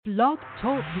Blog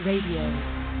Talk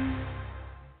Radio.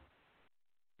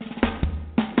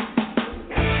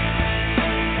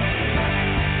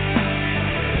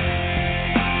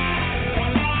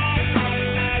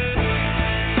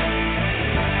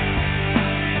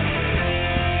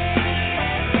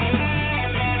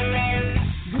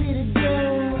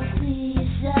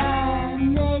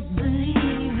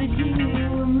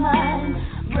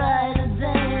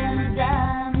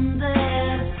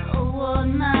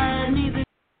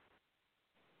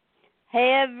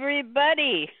 Hey,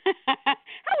 everybody. How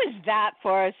is that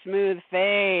for a smooth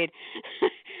fade?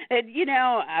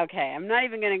 Okay, I'm not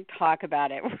even going to talk about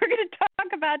it. We're going to talk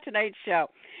about tonight's show.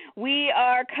 We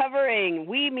are covering,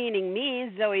 we meaning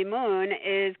me, Zoe Moon,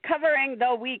 is covering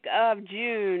the week of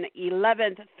June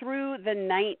 11th through the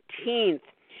 19th.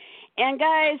 And,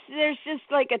 guys, there's just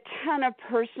like a ton of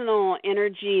personal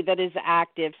energy that is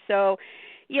active. So,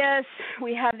 yes,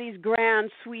 we have these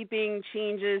grand sweeping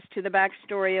changes to the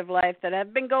backstory of life that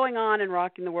have been going on and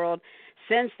rocking the world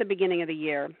since the beginning of the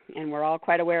year, and we're all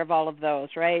quite aware of all of those,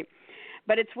 right?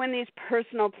 But it's when these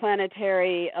personal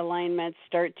planetary alignments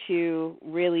start to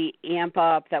really amp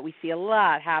up that we see a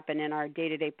lot happen in our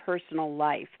day-to-day personal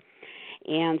life.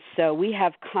 And so we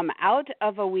have come out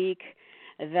of a week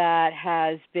that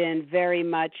has been very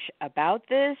much about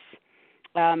this,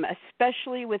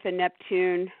 especially with a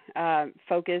Neptune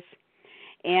focus.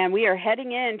 And we are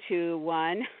heading into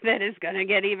one that is going to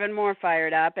get even more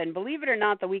fired up. And believe it or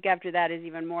not, the week after that is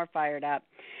even more fired up.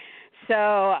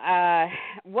 So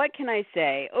what can I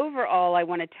say? Overall, I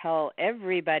want to tell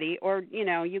everybody, or,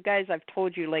 you guys, I've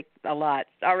told you like a lot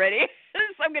already,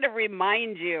 so I'm going to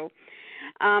remind you.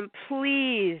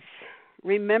 Please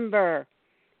remember,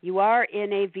 you are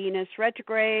in a Venus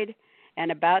retrograde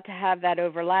and about to have that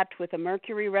overlapped with a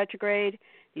Mercury retrograde.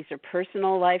 These are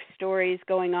personal life stories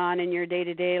going on in your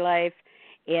day-to-day life,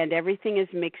 and everything is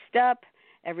mixed up.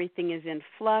 Everything is in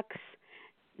flux.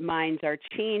 Minds are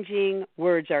changing.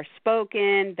 Words are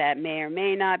spoken that may or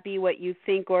may not be what you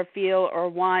think or feel or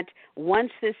want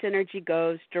once this energy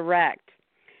goes direct.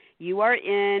 You are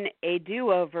in a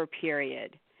do-over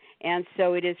period, and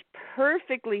so it is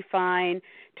perfectly fine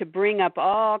to bring up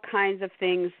all kinds of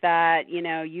things that,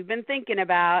 you've been thinking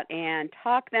about and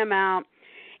talk them out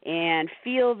and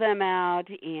feel them out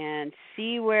and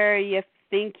see where you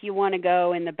think you want to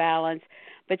go in the balance.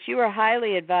 But you are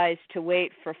highly advised to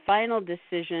wait for final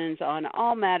decisions on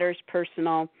all matters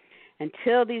personal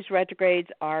until these retrogrades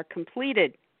are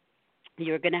completed.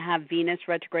 You're going to have Venus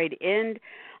retrograde end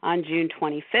on June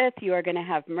 25th. You are going to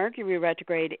have Mercury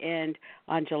retrograde end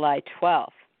on July 12th.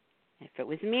 If it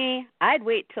was me, I'd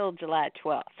wait till July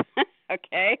 12th.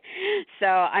 Okay? So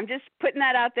I'm just putting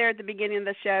that out there at the beginning of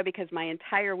the show because my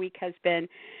entire week has been,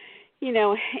 in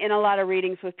a lot of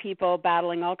readings with people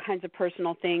battling all kinds of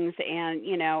personal things. And,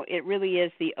 it really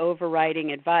is the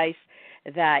overriding advice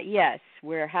that, yes,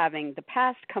 we're having the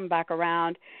past come back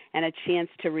around and a chance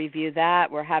to review that.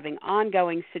 We're having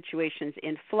ongoing situations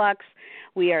in flux.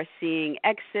 We are seeing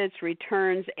exits,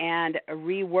 returns, and a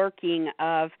reworking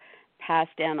of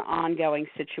past and ongoing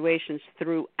situations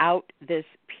throughout this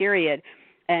period.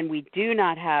 And we do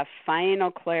not have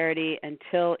final clarity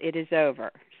until it is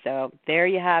over. So there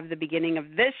you have the beginning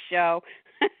of this show.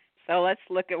 So let's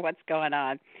look at what's going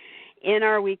on. In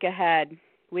our week ahead,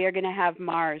 we are going to have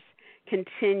Mars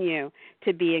continue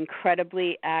to be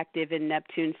incredibly active in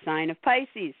Neptune's sign of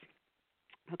Pisces.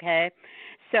 Okay?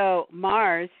 So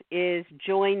Mars is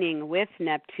joining with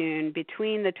Neptune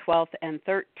between the 12th and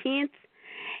 13th.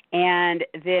 And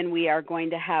then we are going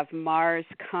to have Mars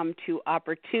come to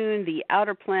opportune the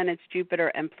outer planets Jupiter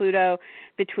and Pluto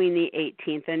between the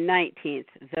 18th and 19th.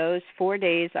 Those 4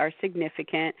 days are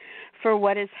significant for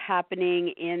what is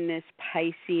happening in this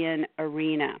Piscean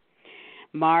arena.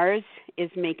 Mars is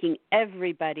making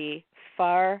everybody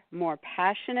far more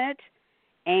passionate,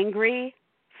 angry,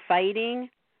 fighting,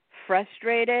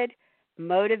 frustrated,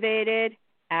 motivated,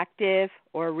 active,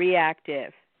 or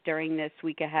reactive during this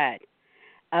week ahead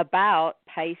about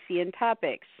Piscean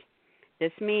topics.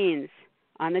 This means,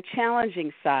 on the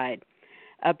challenging side,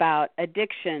 about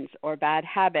addictions or bad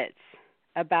habits,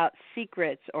 about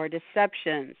secrets or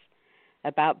deceptions,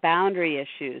 about boundary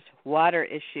issues, water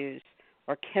issues,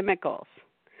 or chemicals,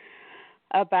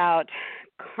 about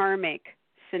karmic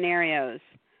scenarios,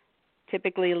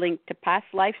 typically linked to past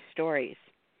life stories,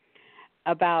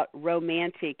 about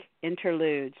romantic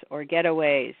interludes or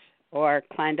getaways or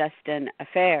clandestine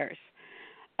affairs,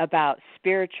 about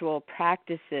spiritual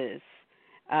practices,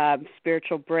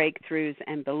 spiritual breakthroughs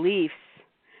and beliefs,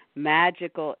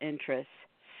 magical interests,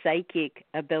 psychic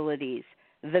abilities,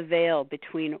 the veil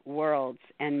between worlds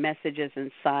and messages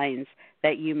and signs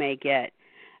that you may get,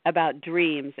 about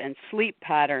dreams and sleep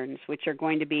patterns, which are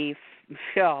going to be,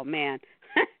 oh man,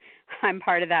 I'm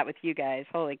part of that with you guys.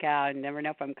 Holy cow, I never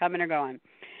know if I'm coming or going.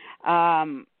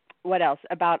 What else?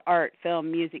 About art,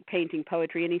 film, music, painting,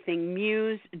 poetry, anything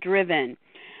muse-driven.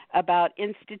 About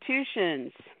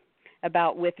institutions,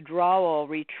 about withdrawal,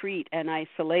 retreat, and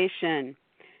isolation.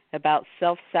 About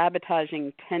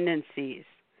self-sabotaging tendencies.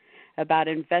 About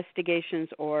investigations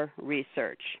or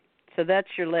research. So that's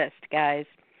your list, guys.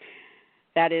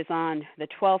 That is on the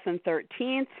 12th and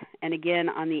 13th, and again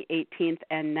on the 18th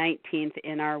and 19th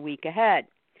in our week ahead.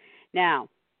 Now,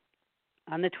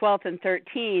 on the 12th and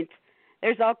 13th,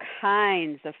 there's all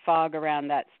kinds of fog around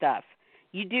that stuff.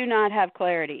 You do not have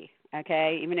clarity,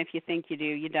 okay? Even if you think you do,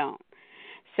 you don't.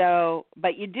 So,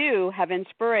 but you do have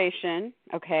inspiration,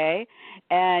 okay?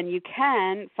 And you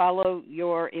can follow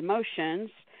your emotions.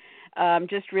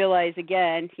 Just realize,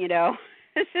 again,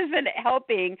 this isn't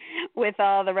helping with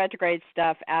all the retrograde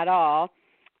stuff at all.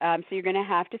 So you're going to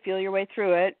have to feel your way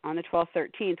through it on the 12th,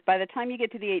 13th. By the time you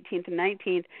get to the 18th and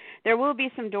 19th, there will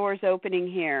be some doors opening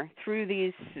here through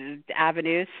these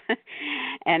avenues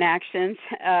and actions.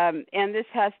 And this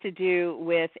has to do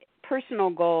with personal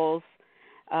goals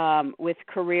with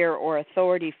career or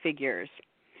authority figures.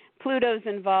 Pluto's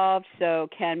involved, so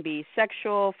can be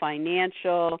sexual,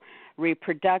 financial,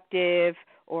 reproductive,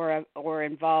 or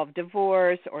involve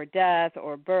divorce or death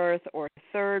or birth or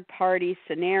third-party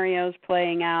scenarios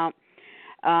playing out.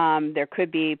 There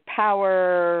could be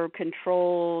power,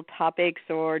 control topics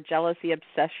or jealousy,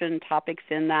 obsession topics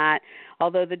in that,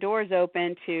 although the door is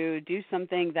open to do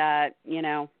something that,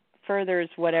 furthers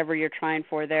whatever you're trying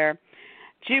for there.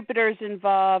 Jupiter's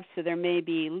involved, so there may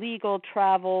be legal,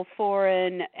 travel,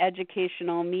 foreign,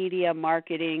 educational, media,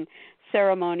 marketing,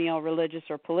 ceremonial, religious,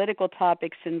 or political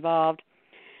topics involved.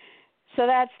 So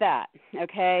that's that,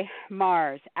 okay?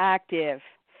 Mars, active,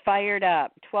 fired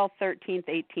up, 12th, 13th,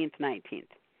 18th, 19th.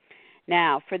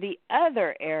 Now, for the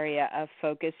other area of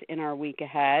focus in our week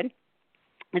ahead,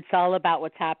 it's all about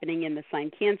what's happening in the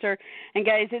sign Cancer. And,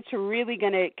 guys, it's really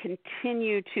going to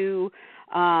continue to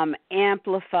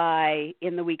amplify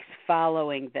in the weeks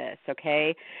following this,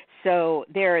 okay? So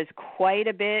there is quite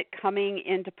a bit coming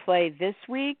into play this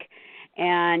week,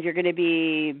 and you're going to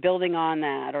be building on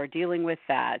that or dealing with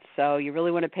that. So you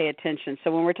really want to pay attention.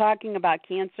 So when we're talking about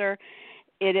Cancer,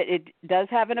 it does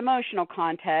have an emotional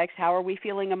context. How are we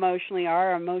feeling emotionally?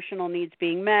 Are our emotional needs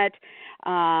being met?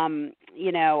 Are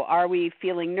we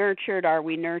feeling nurtured? Are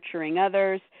we nurturing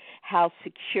others? How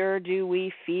secure do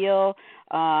we feel?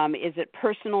 Is it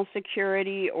personal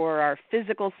security or our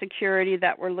physical security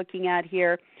that we're looking at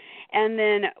here? And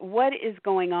then what is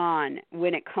going on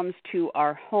when it comes to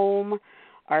our home,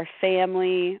 our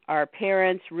family, our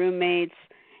parents, roommates,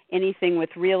 anything with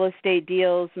real estate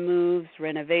deals, moves,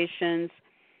 renovations,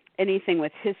 anything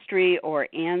with history or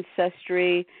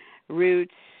ancestry,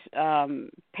 roots,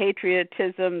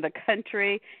 patriotism, the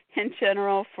country in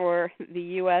general for the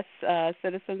U.S.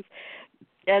 Citizens.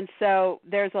 And so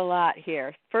there's a lot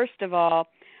here. First of all,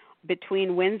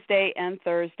 between Wednesday and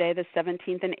Thursday, the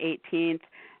 17th and 18th,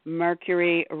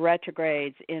 Mercury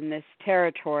retrogrades in this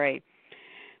territory.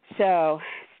 So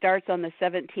starts on the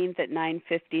 17th at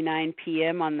 9:59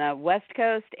 p.m. on the West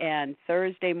Coast and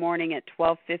Thursday morning at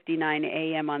 12:59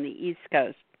 a.m. on the East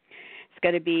Coast. It's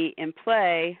going to be in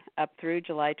play up through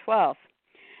July 12th.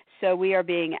 So we are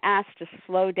being asked to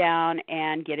slow down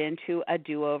and get into a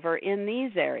do-over in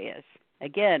these areas.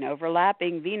 Again,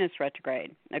 overlapping Venus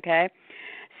retrograde, okay?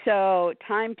 So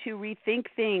time to rethink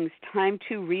things, time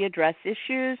to readdress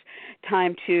issues,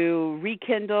 time to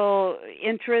rekindle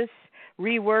interests,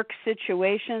 rework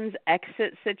situations,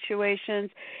 exit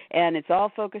situations, and it's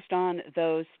all focused on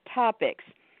those topics.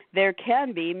 There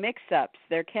can be mix-ups.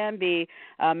 There can be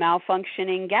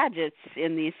malfunctioning gadgets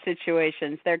in these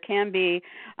situations. There can be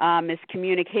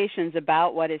miscommunications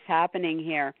about what is happening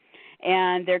here.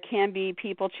 And there can be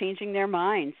people changing their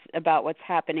minds about what's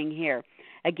happening here.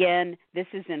 Again, this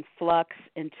is in flux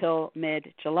until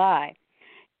mid-July.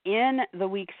 In the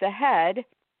weeks ahead,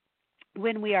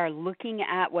 when we are looking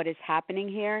at what is happening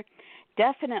here,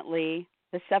 definitely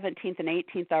the 17th and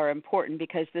 18th are important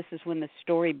because this is when the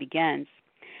story begins.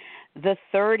 The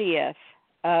 30th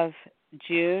of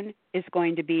June is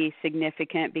going to be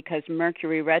significant because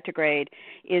Mercury retrograde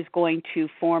is going to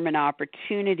form an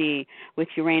opportunity with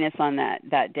Uranus on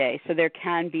that day. So there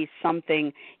can be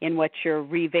something in what you're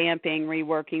revamping,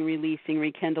 reworking, releasing,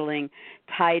 rekindling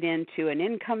tied into an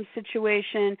income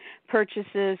situation,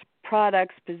 purchases,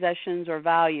 products, possessions, or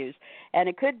values. And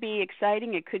it could be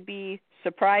exciting. It could be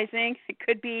surprising. It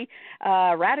could be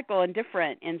radical and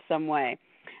different in some way,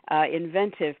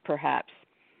 inventive perhaps.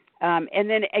 And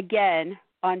then again,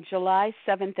 on July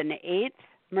 7th and 8th,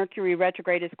 Mercury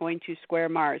retrograde is going to square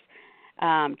Mars.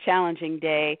 Challenging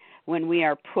day when we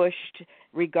are pushed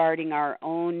regarding our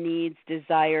own needs,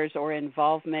 desires, or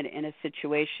involvement in a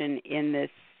situation in this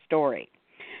story.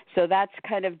 So that's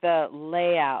kind of the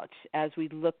layout as we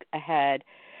look ahead.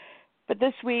 But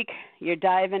this week, you're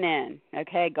diving in,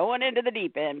 okay? Going into the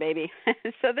deep end, baby.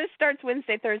 So this starts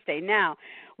Wednesday, Thursday. Now,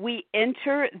 we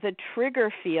enter the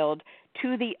trigger field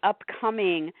to the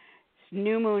upcoming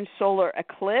new moon solar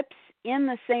eclipse in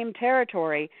the same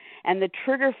territory, and the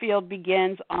trigger field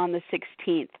begins on the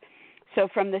 16th. So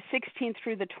from the 16th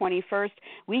through the 21st,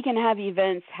 we can have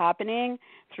events happening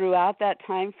throughout that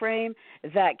time frame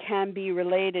that can be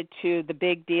related to the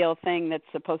big deal thing that's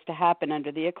supposed to happen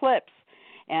under the eclipse.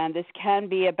 And this can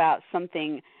be about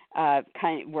something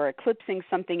we're eclipsing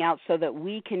something out so that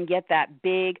we can get that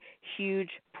big, huge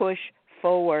push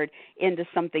forward into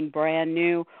something brand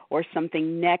new or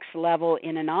something next level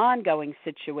in an ongoing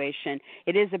situation.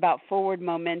 It is about forward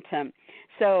momentum.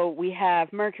 So we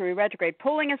have Mercury retrograde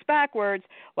pulling us backwards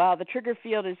while the trigger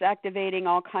field is activating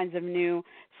all kinds of new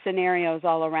scenarios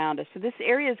all around us. So this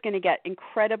area is going to get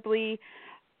incredibly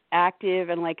active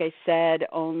and, like I said,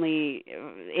 only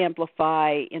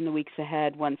amplify in the weeks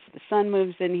ahead once the sun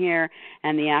moves in here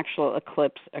and the actual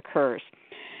eclipse occurs.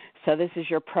 So this is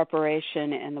your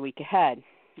preparation in the week ahead.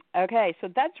 Okay, so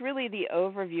that's really the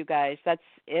overview, guys. That's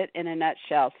it in a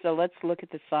nutshell. So let's look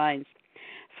at the signs.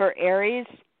 For Aries,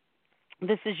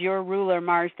 this is your ruler,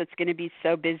 Mars, that's going to be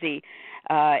so busy.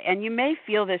 And you may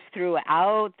feel this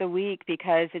throughout the week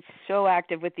because it's so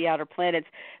active with the outer planets,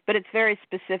 but it's very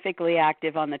specifically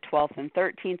active on the 12th and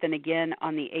 13th and again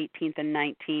on the 18th and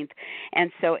 19th.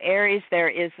 And so Aries, there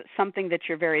is something that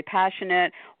you're very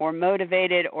passionate or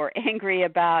motivated or angry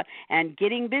about and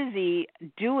getting busy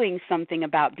doing something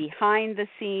about behind the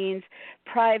scenes,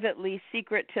 privately,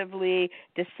 secretively,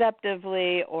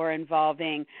 deceptively, or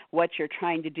involving what you're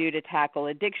trying to do to tackle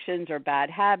addictions or bad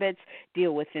habits,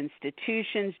 deal with institutions,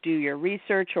 do your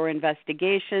research or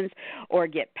investigations, or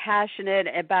get passionate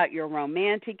about your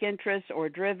romantic interests or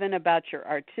driven about your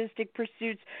artistic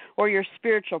pursuits or your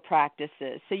spiritual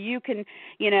practices. So you can,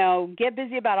 get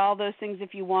busy about all those things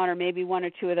if you want, or maybe one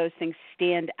or two of those things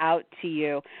stand out to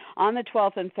you. On the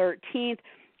 12th and 13th,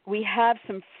 we have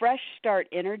some fresh start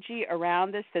energy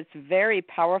around this that's very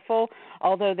powerful,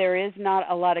 although there is not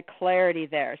a lot of clarity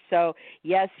there. So,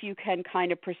 yes, you can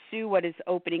kind of pursue what is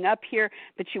opening up here,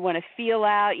 but you want to feel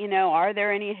out, are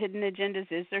there any hidden agendas?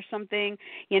 Is there something,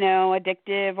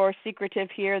 addictive or secretive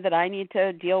here that I need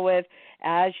to deal with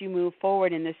as you move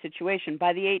forward in this situation?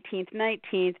 By the 18th,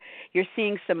 19th, you're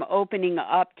seeing some opening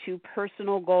up to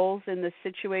personal goals in this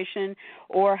situation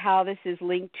or how this is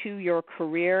linked to your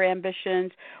career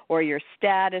ambitions or your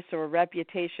status or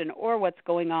reputation or what's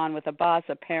going on with a boss,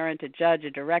 a parent, a judge,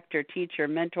 a director, teacher,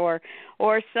 mentor,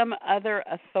 or some other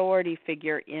authority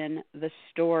figure in the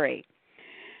story.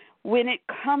 When it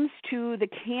comes to the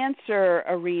Cancer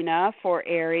arena for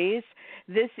Aries,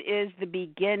 this is the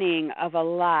beginning of a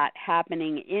lot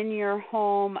happening in your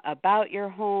home, about your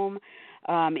home,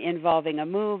 involving a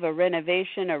move, a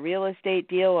renovation, a real estate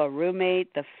deal, a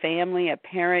roommate, the family, a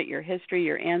parent, your history,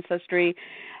 your ancestry.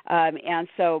 And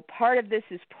so part of this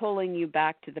is pulling you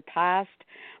back to the past.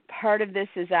 Part of this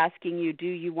is asking you, do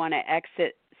you want to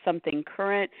exit something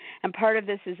current? And part of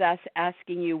this is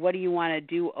asking you, what do you want to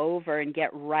do over and get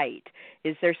right?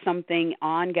 Is there something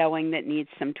ongoing that needs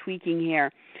some tweaking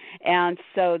here? And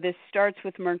so this starts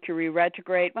with Mercury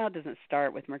retrograde. Well, it doesn't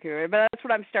start with Mercury, but that's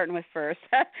what I'm starting with first.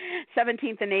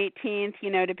 17th and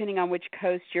 18th, depending on which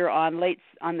coast you're on, late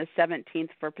on the 17th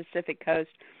for Pacific Coast,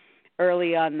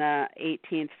 early on the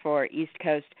 18th for East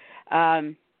Coast.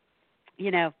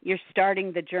 You're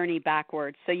starting the journey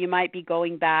backwards. So you might be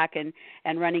going back and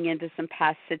running into some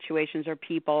past situations or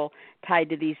people tied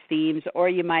to these themes, or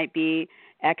you might be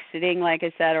exiting, like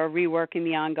I said, or reworking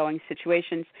the ongoing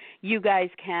situations. You guys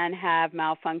can have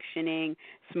malfunctioning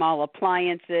small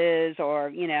appliances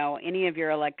or, any of your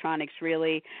electronics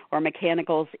really, or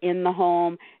mechanicals in the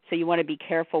home. So you want to be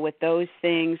careful with those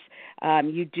things.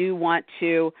 You do want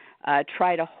to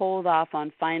try to hold off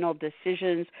on final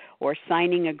decisions or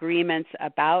signing agreements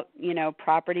about,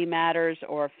 property matters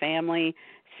or family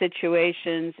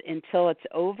situations until it's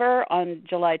over on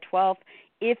July 12th.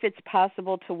 If it's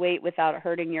possible to wait without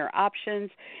hurting your options,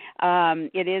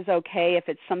 it is okay if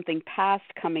it's something past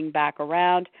coming back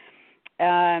around.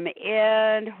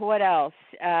 And what else?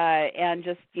 And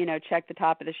just, check the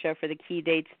top of the show for the key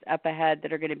dates up ahead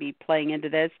that are going to be playing into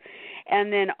this.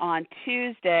 And then on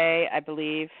Tuesday, I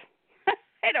believe,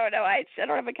 I don't know. I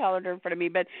don't have a calendar in front of me,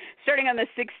 but starting on the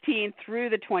 16th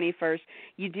through the 21st,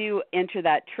 you do enter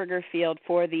that trigger field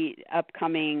for the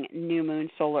upcoming new moon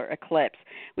solar eclipse,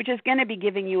 which is going to be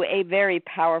giving you a very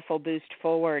powerful boost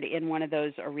forward in one of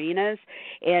those arenas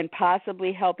and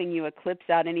possibly helping you eclipse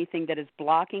out anything that is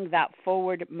blocking that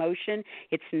forward motion.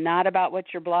 It's not about what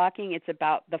you're blocking. It's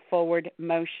about the forward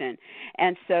motion.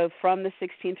 And so from the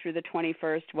 16th through the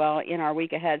 21st, well, in our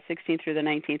week ahead, 16th through the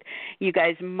 19th, you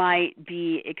guys might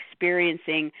be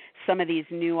experiencing some of these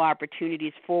new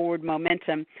opportunities, forward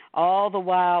momentum, all the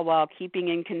while keeping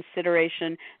in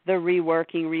consideration the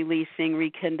reworking, releasing,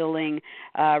 rekindling,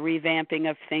 revamping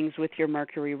of things with your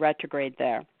Mercury retrograde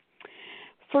there.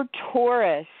 For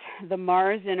Taurus, the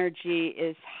Mars energy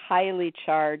is highly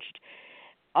charged.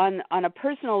 On a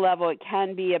personal level, it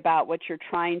can be about what you're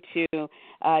trying to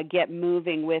get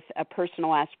moving with a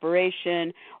personal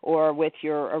aspiration or with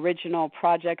your original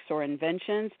projects or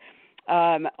inventions.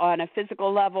 On a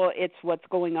physical level, it's what's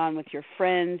going on with your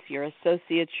friends, your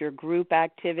associates, your group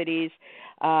activities,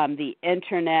 the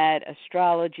internet,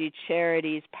 astrology,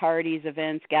 charities, parties,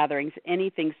 events, gatherings,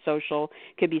 anything social.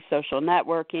 Could be social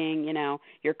networking,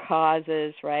 your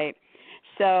causes, right?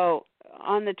 So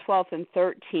on the 12th and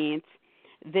 13th,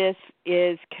 this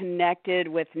is connected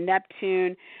with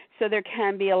Neptune, so there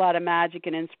can be a lot of magic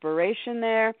and inspiration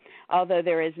there, although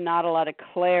there is not a lot of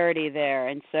clarity there.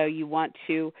 And so you want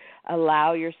to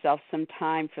allow yourself some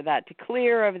time for that to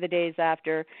clear over the days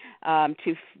after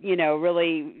to,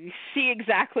 really see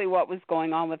exactly what was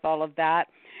going on with all of that.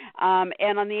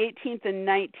 And on the 18th and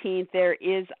 19th, there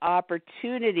is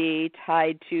opportunity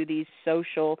tied to these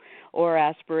social or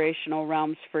aspirational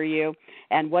realms for you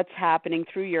and what's happening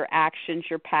through your actions,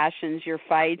 your passions, your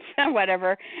fights,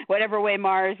 whatever way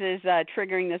Mars is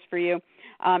triggering this for you,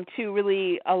 to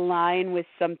really align with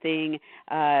something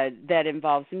that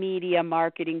involves media,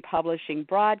 marketing, publishing,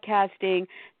 broadcasting,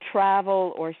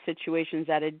 travel or situations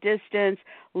at a distance,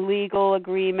 legal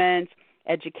agreements,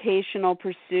 educational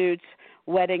pursuits,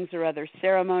 weddings or other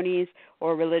ceremonies,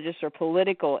 or religious or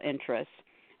political interests.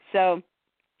 So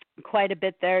quite a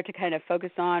bit there to kind of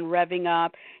focus on, revving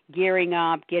up, gearing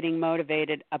up, getting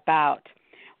motivated about.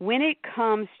 When it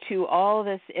comes to all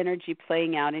this energy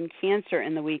playing out in Cancer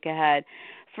in the week ahead,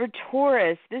 for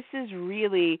Taurus, this is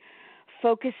really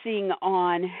focusing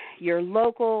on your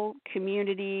local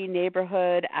community,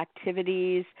 neighborhood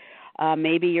activities,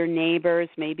 maybe your neighbors,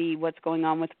 maybe what's going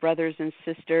on with brothers and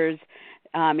sisters.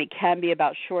 It can be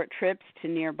about short trips to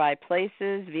nearby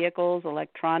places, vehicles,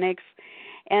 electronics.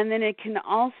 And then it can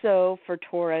also, for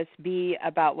Taurus, be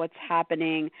about what's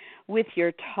happening with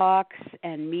your talks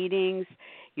and meetings,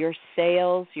 your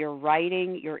sales, your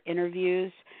writing, your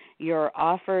interviews, your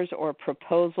offers or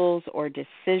proposals or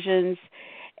decisions.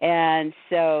 And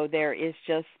so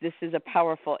this is a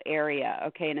powerful area,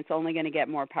 okay, and it's only going to get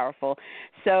more powerful.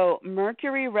 So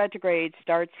Mercury retrograde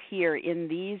starts here in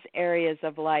these areas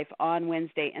of life on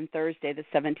Wednesday and Thursday, the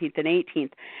 17th and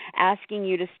 18th, asking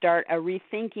you to start a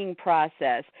rethinking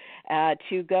process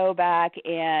to go back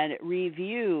and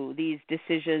review these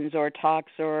decisions or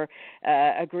talks or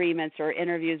agreements or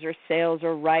interviews or sales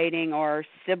or writing or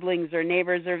siblings or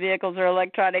neighbors or vehicles or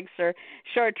electronics or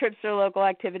short trips or local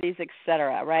activities,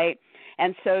 etc., right?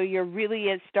 And so you're really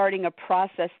starting a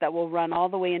process that will run all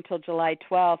the way until July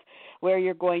 12th, where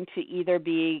you're going to either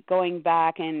be going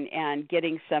back and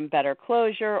getting some better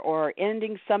closure or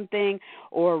ending something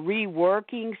or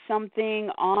reworking something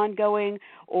ongoing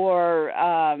or,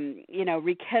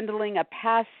 rekindling a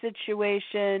past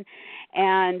situation.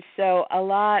 And so a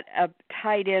lot of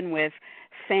tied in with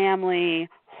family,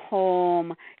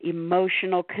 home,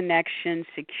 emotional connection,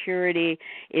 security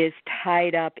is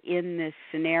tied up in this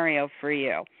scenario for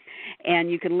you.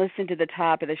 And you can listen to the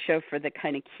top of the show for the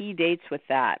kind of key dates with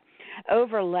that.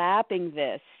 Overlapping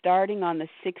this, starting on the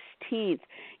 16th,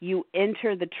 you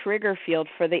enter the trigger field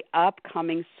for the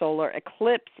upcoming solar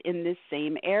eclipse in this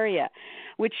same area,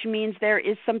 which means there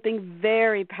is something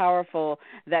very powerful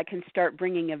that can start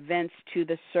bringing events to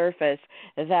the surface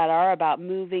that are about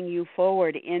moving you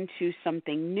forward into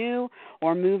something new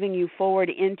or moving you forward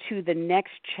into the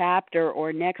next chapter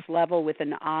or next level with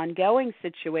an ongoing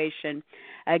situation,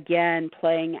 again,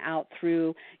 playing out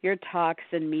through your talks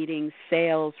and meetings,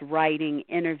 sales, writing,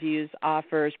 interviews,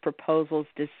 offers, proposals,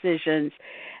 decisions,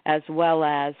 as well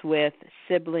as with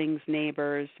siblings,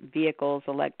 neighbors, vehicles,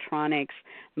 electronics,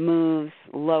 moves,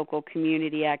 local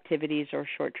community activities, or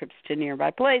short trips to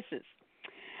nearby places.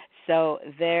 So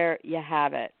there you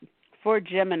have it. For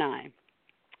Gemini,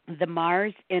 the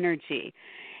Mars energy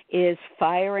is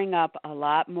firing up a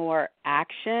lot more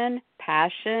action,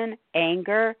 passion,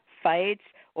 anger, fights,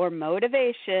 or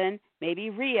motivation maybe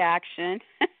reaction,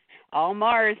 all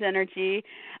Mars energy,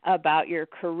 about your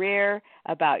career,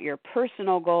 about your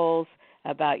personal goals,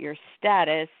 about your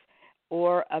status,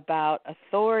 or about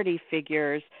authority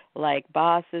figures like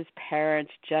bosses,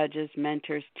 parents, judges,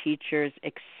 mentors, teachers,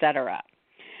 etc.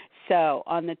 So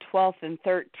on the 12th and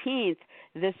 13th,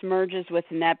 this merges with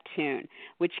Neptune,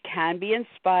 which can be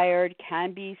inspired,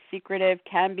 can be secretive,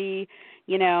 can be,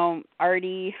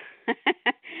 arty,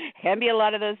 can be a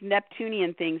lot of those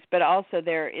Neptunian things, but also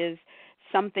there is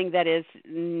something that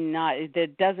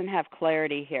doesn't have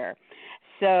clarity here.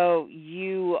 So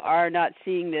you are not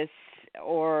seeing this,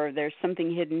 or there's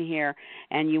something hidden here,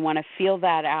 and you want to feel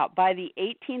that out. By the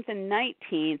 18th and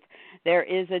 19th, there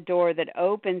is a door that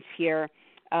opens here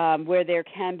where there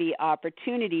can be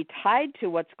opportunity tied to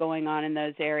what's going on in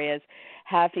those areas,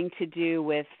 having to do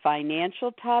with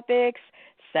financial topics,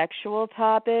 sexual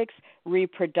topics,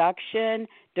 reproduction,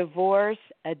 divorce,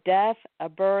 a death, a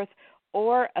birth,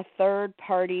 or a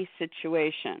third-party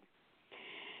situation.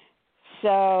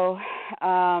 So,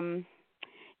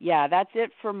 that's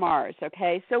it for Mars,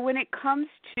 okay? So when it comes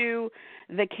to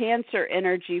the Cancer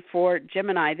energy for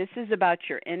Gemini, this is about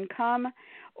your income,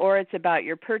 or it's about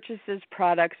your purchases,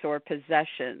 products, or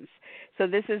possessions. So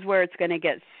this is where it's going to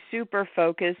get super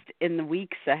focused in the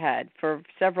weeks ahead for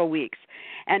several weeks.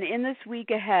 And in this week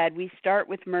ahead, we start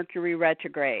with Mercury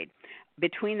Retrograde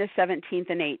between the 17th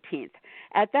and 18th.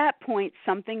 At that point,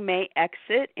 something may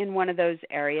exit in one of those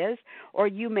areas, or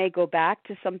you may go back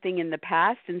to something in the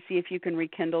past and see if you can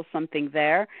rekindle something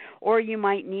there, or you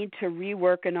might need to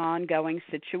rework an ongoing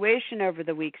situation over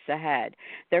the weeks ahead.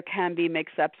 There can be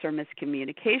mix-ups or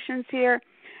miscommunications here.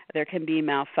 There can be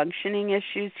malfunctioning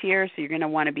issues here, so you're going to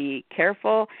want to be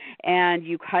careful, and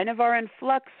you kind of are in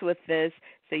flux with this,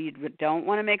 so you don't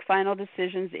want to make final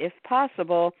decisions, if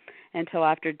possible, until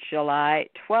after July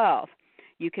 12th.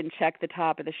 You can check the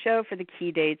top of the show for the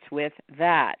key dates with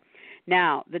that.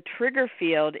 Now, the trigger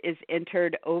field is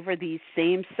entered over these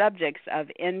same subjects of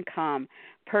income,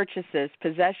 purchases,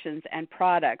 possessions, and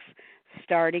products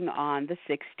starting on the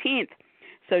 16th.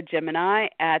 So Gemini,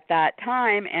 at that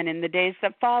time and in the days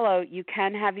that follow, you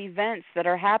can have events that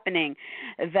are happening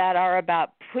that are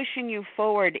about pushing you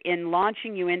forward in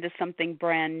launching you into something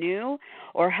brand new,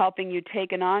 or helping you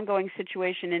take an ongoing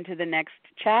situation into the next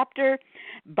chapter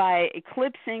by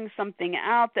eclipsing something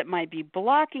out that might be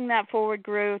blocking that forward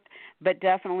growth, but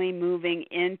definitely moving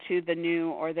into the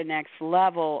new or the next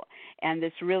level. And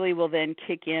this really will then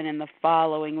kick in the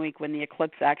following week when the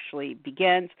eclipse actually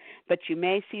begins. But you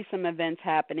may see some events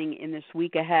happening in this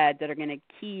week ahead that are going to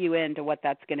key you into what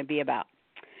that's going to be about.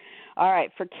 All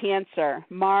right, for Cancer,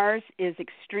 Mars is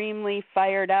extremely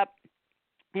fired up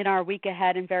in our week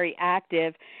ahead and very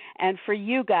active. And for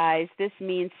you guys, this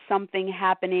means something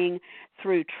happening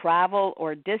through travel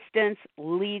or distance,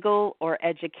 legal or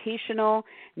educational,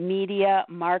 media,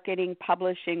 marketing,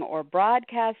 publishing, or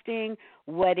broadcasting,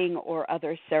 wedding or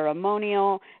other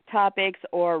ceremonial topics,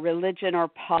 or religion or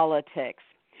politics.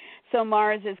 So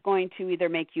Mars is going to either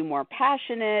make you more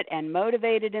passionate and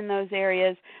motivated in those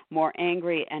areas, more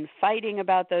angry and fighting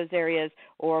about those areas,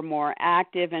 or more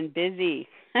active and busy.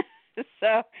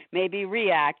 So maybe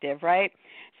reactive, right?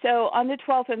 So on the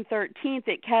 12th and 13th,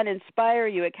 it can inspire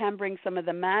you. It can bring some of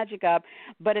the magic up,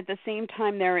 but at the same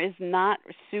time, there is not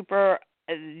super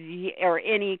or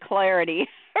any clarity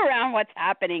around what's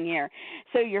happening here.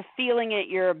 So you're feeling it,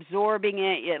 you're absorbing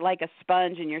it like a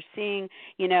sponge, and you're seeing,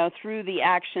 through the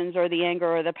actions or the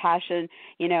anger or the passion,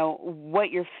 what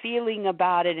you're feeling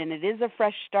about it. And it is a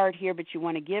fresh start here, but you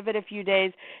want to give it a few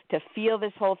days to feel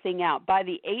this whole thing out. By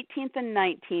the 18th and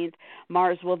 19th,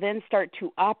 Mars will then start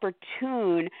to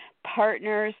opportune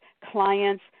partners,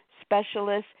 clients,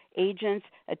 specialists, agents,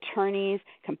 attorneys,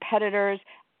 competitors,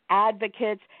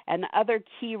 advocates, and other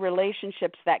key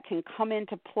relationships that can come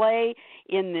into play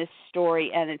in this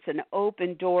story, and it's an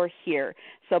open door here.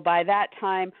 So by that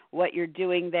time, what you're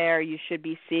doing there, you should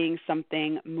be seeing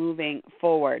something moving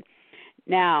forward.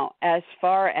 Now, as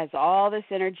far as all this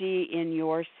energy in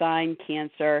your sign,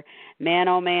 Cancer, man,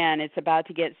 oh man, it's about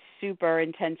to get super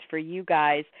intense for you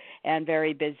guys and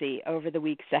very busy over the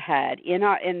weeks ahead.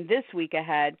 In this week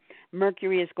ahead,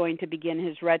 Mercury is going to begin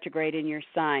his retrograde in your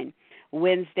sign,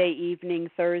 Wednesday evening,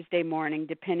 Thursday morning,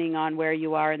 depending on where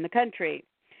you are in the country.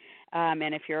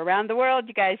 And if you're around the world,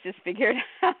 you guys just figure it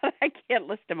out. I can't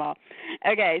list them all.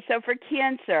 Okay, so for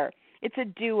Cancer, it's a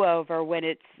do-over when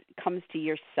it comes to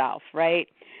yourself, right?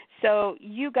 So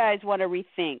you guys want to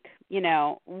rethink,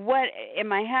 what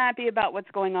am I happy about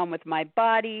what's going on with my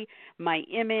body, my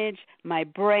image, my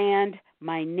brand,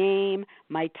 my name,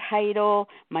 my title,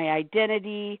 my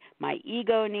identity, my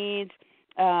ego needs,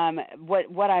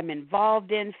 what I'm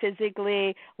involved in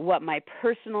physically, what my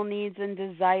personal needs and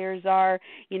desires are.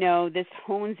 This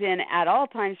hones in at all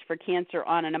times for Cancer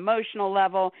on an emotional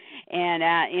level, and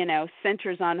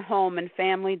centers on home and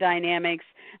family dynamics,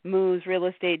 moves, real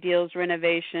estate deals,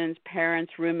 renovations,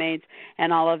 parents, roommates,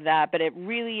 and all of that. But it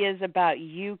really is about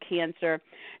you, Cancer.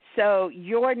 So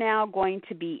you're now going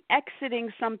to be exiting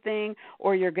something,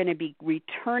 or you're going to be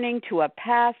returning to a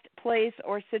past place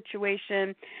or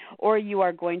situation, or you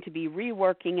are going to be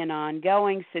reworking an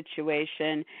ongoing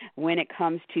situation when it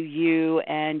comes to you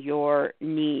and your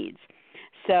needs.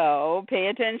 So pay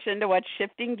attention to what's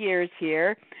shifting gears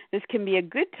here. This can be a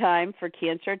good time for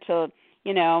Cancer to,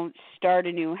 start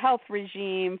a new health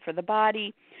regime for the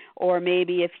body, or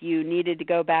maybe if you needed to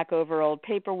go back over old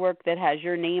paperwork that has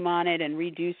your name on it and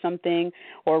redo something,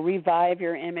 or revive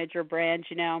your image or brand,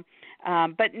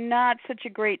 but not such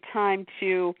a great time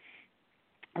to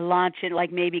launch it,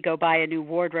 like maybe go buy a new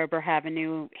wardrobe or have a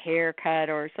new haircut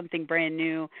or something brand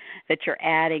new that you're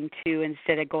adding to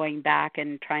instead of going back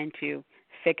and trying to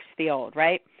fix the old,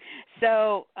 right?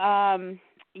 So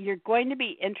you're going to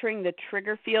be entering the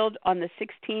trigger field on the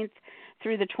 16th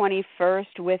through the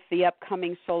 21st with the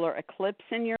upcoming solar eclipse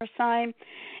in your sign.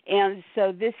 And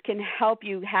so this can help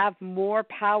you have more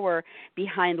power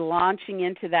behind launching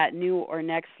into that new or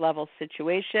next level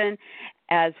situation,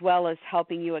 as well as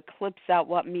helping you eclipse out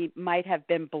what might have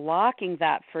been blocking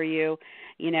that for you,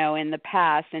 in the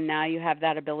past. And now you have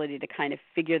that ability to kind of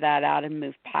figure that out and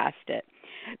move past it.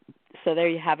 So there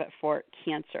you have it for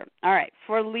Cancer. All right,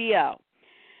 for Leo.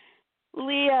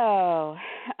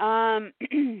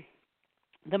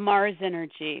 The Mars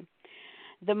energy.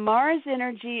 The Mars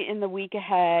energy in the week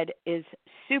ahead is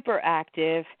super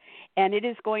active, and it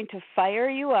is going to fire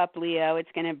you up, Leo. It's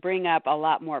going to bring up a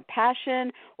lot more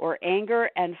passion or anger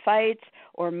and fights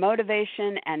or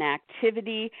motivation and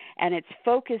activity, and it's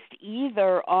focused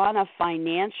either on a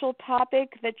financial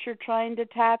topic that you're trying to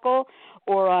tackle,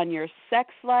 or on your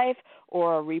sex life,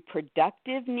 or a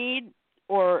reproductive need,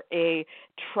 or a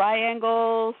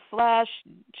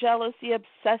triangle/jealousy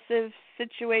obsessive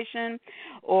situation,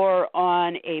 or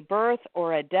on a birth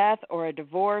or a death or a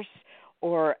divorce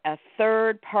or a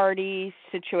third-party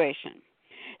situation.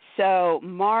 So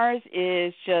Mars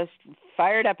is just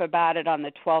fired up about it on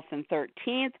the 12th and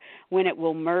 13th when it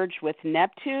will merge with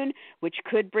Neptune, which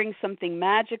could bring something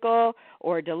magical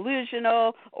or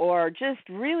delusional or just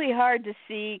really hard to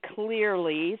see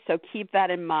clearly. So keep that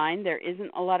in mind. There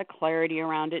isn't a lot of clarity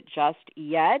around it just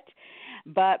yet.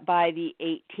 But by the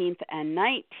 18th and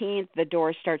 19th, the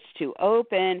door starts to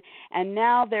open, and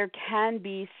now there can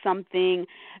be something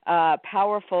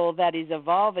powerful that is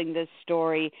evolving this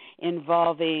story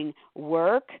involving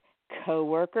work,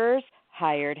 coworkers,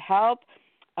 hired help,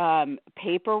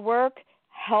 paperwork,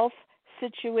 health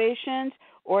situations,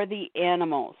 or the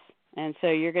animals. And so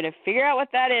you're going to figure out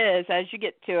what that is as you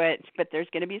get to it, but there's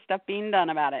going to be stuff being done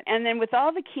about it. And then with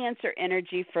all the Cancer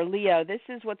energy for Leo, this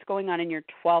is what's going on in your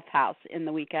 12th house in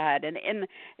the week ahead and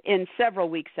in several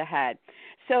weeks ahead.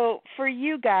 So for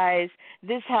you guys,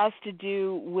 this has to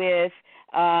do with,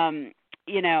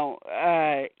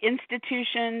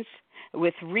 institutions,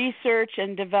 with research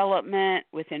and development,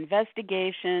 with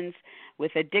investigations,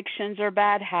 with addictions or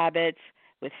bad habits,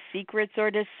 with secrets or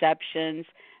deceptions,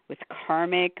 with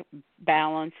karmic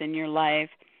balance in your life,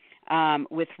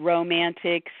 with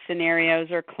romantic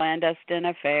scenarios or clandestine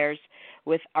affairs,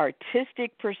 with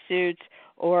artistic pursuits,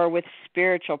 or with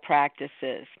spiritual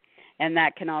practices. And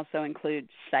that can also include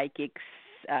psychic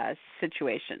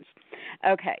situations.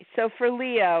 Okay, so for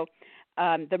Leo,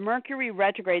 the Mercury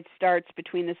retrograde starts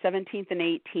between the 17th and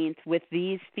 18th with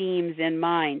these themes in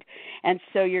mind. And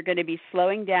so you're going to be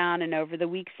slowing down, and over the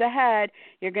weeks ahead,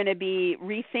 you're going to be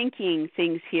rethinking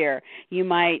things here. You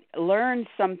might learn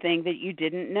something that you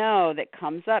didn't know that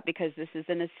comes up because this is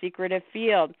in a secretive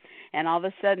field. And all of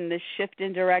a sudden, this shift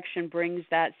in direction brings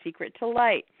that secret to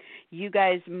light. You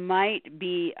guys might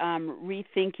be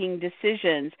rethinking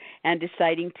decisions and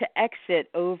deciding to exit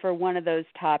over one of those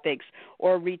topics,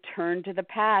 or return to the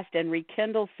past and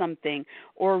rekindle something,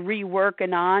 or rework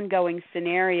an ongoing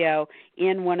scenario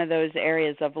in one of those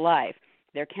areas of life.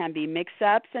 There can be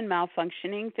mix-ups and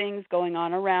malfunctioning things going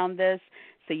on around this,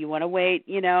 so you want to wait,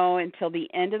 until the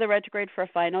end of the retrograde for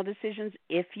final decisions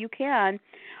if you can.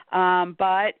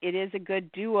 But it is a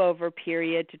good do-over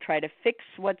period to try to fix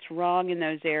what's wrong in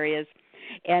those areas.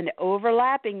 And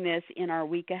overlapping this in our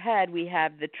week ahead, we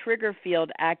have the trigger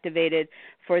field activated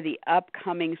for the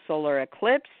upcoming solar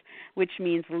eclipse, which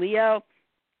means, Leo,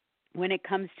 when it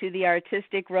comes to the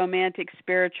artistic, romantic,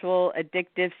 spiritual,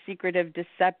 addictive, secretive,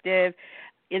 deceptive,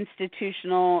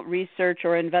 institutional research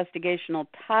or investigational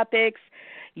topics.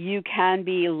 You can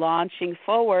be launching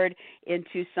forward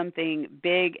into something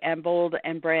big and bold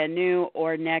and brand new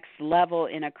or next level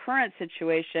in a current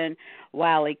situation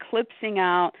while eclipsing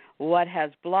out what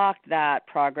has blocked that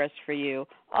progress for you,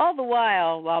 all the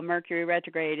while Mercury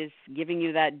retrograde is giving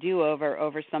you that do-over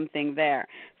over something there.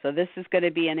 So this is going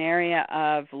to be an area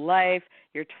of life,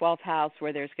 your 12th house,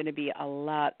 where there's going to be a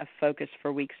lot of focus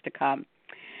for weeks to come.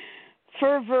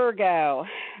 For Virgo,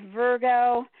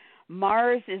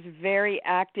 Mars is very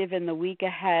active in the week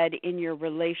ahead in your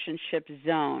relationship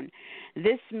zone.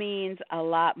 This means a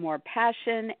lot more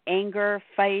passion, anger,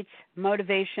 fights,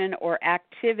 motivation, or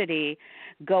activity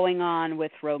going on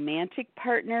with romantic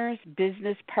partners,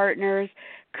 business partners,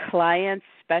 clients,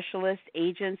 specialists,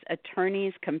 agents,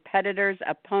 attorneys, competitors,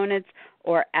 opponents,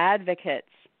 or advocates.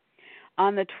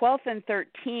 On the 12th and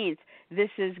 13th, this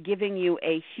is giving you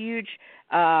a huge,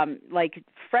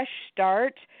 fresh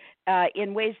start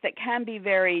in ways that can be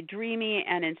very dreamy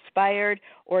and inspired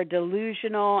or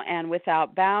delusional and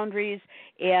without boundaries.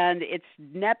 And it's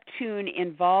Neptune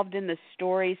involved in the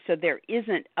story, so there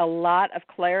isn't a lot of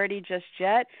clarity just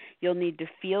yet. You'll need to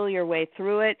feel your way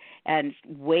through it and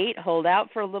hold out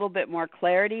for a little bit more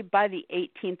clarity. By the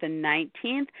 18th and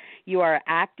 19th, you are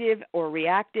active or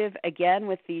reactive again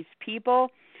with these people.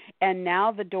 And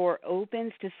now the door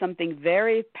opens to something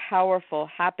very powerful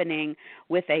happening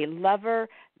with a lover,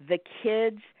 the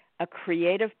kids, a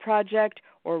creative project,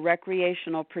 or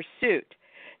recreational pursuit.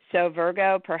 So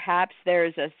Virgo, perhaps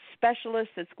there's a specialist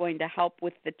that's going to help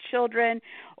with the children,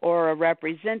 or a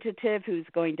representative who's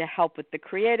going to help with the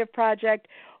creative project,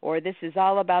 or this is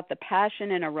all about the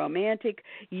passion in a romantic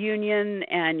union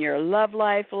and your love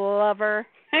life, lover,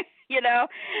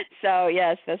 So,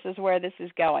 yes, this is where this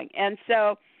is going. And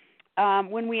so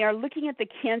when we are looking at the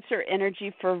Cancer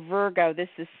energy for Virgo, this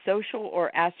is social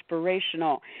or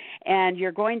aspirational, and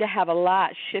you're going to have a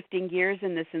lot shifting gears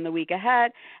in this in the week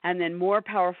ahead, and then more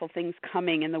powerful things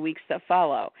coming in the weeks that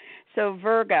follow. So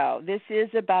Virgo, this is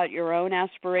about your own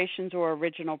aspirations or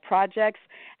original projects,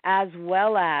 as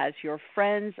well as your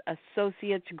friends,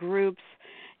 associates, groups,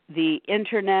 the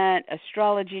internet,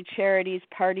 astrology, charities,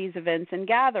 parties, events, and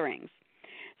gatherings.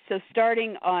 So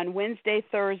starting on Wednesday,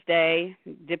 Thursday,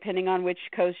 depending on which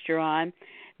coast you're on,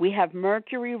 we have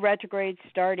Mercury retrograde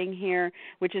starting here,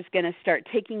 which is going to start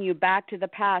taking you back to the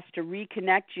past to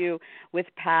reconnect you with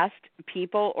past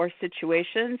people or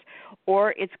situations,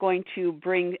 or it's going to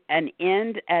bring an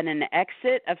end and an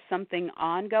exit of something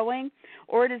ongoing,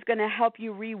 or it is going to help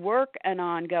you rework an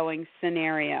ongoing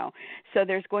scenario. So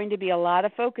there's going to be a lot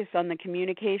of focus on the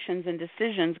communications and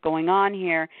decisions going on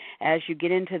here as you get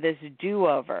into this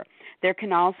do-over. There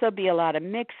can also be a lot of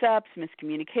mix-ups,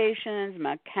 miscommunications,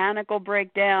 mechanical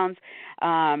breakdowns,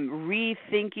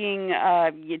 rethinking,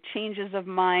 changes of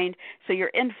mind. So you're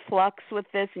in flux with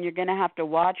this, and you're going to have to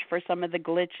watch for some of the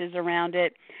glitches around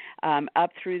it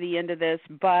up through the end of this.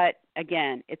 But,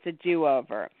 again, it's a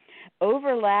do-over.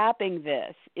 Overlapping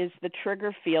this is the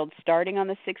trigger field starting on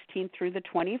the 16th through the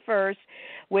 21st,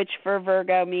 which for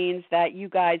Virgo means that you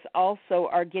guys also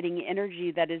are getting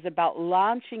energy that is about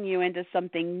launching you into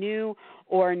something new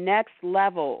or next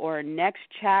level or next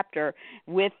chapter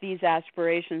with these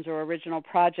aspirations or original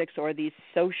projects or these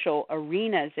social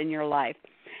arenas in your life.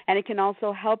 And it can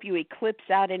also help you eclipse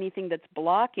out anything that's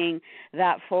blocking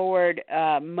that forward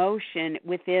motion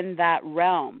within that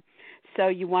realm. So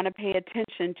you want to pay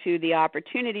attention to the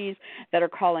opportunities that are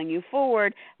calling you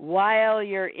forward while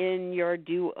you're in your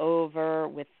do-over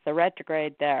with the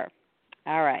retrograde there.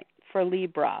 All right, for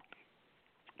Libra,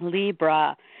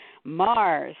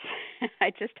 Mars.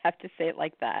 I just have to say it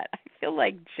like that. I feel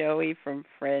like Joey from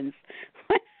Friends.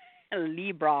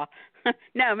 Libra.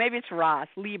 No, maybe it's Ross.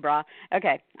 Libra.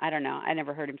 Okay, I don't know. I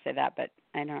never heard him say that, but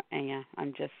I don't. Yeah,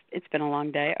 it's been a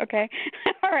long day. Okay,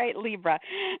 all right, Libra.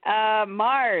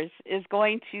 Mars is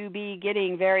going to be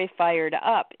getting very fired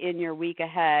up in your week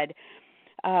ahead.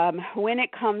 When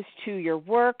it comes to your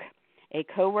work, a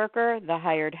coworker, the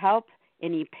hired help,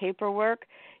 any paperwork,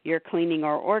 your cleaning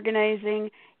or organizing,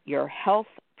 your health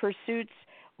pursuits,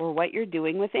 or what you're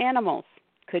doing with animals.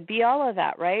 Could be all of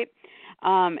that, right?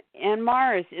 And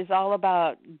Mars is all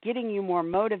about getting you more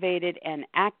motivated and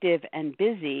active and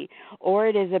busy, or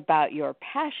it is about your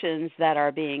passions that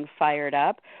are being fired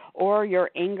up, or your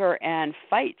anger and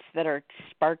fights that are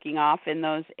sparking off in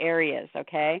those areas,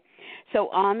 okay? So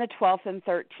on the 12th and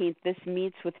 13th, this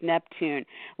meets with Neptune,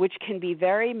 which can be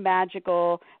very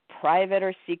magical, private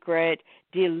or secret,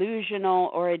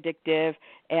 delusional or addictive,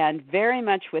 and very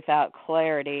much without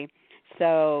clarity.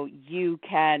 So you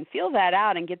can feel that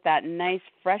out and get that nice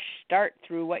fresh start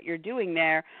through what you're doing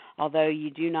there, although you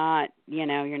do not,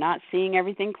 you're not seeing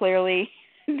everything clearly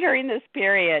during this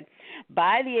period.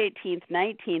 By the 18th,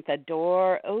 19th, a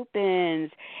door opens,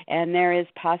 and there is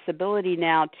possibility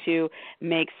now to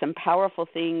make some powerful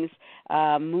things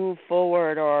move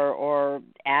forward or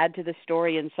add to the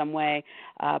story in some way,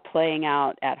 playing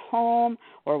out at home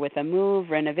or with a move,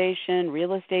 renovation,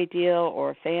 real estate deal,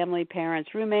 or family,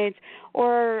 parents, roommates,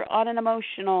 or on an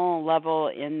emotional level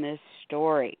in this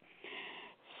story.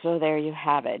 So there you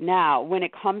have it. Now, when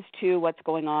it comes to what's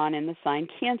going on in the sign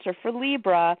Cancer for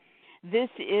Libra, this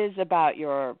is about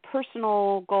your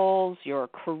personal goals, your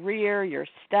career, your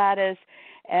status,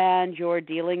 and your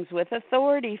dealings with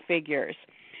authority figures.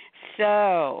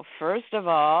 So, first of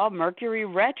all, Mercury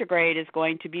Retrograde is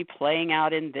going to be playing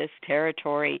out in this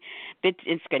territory.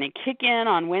 It's going to kick in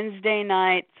on Wednesday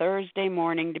night, Thursday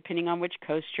morning, depending on which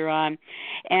coast you're on,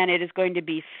 and it is going to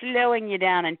be slowing you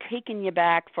down and taking you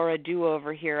back for a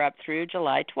do-over here up through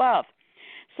July 12th.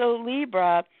 So,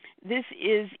 Libra, this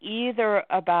is either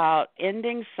about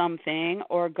ending something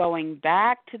or going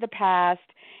back to the past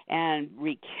and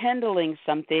rekindling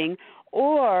something,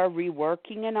 or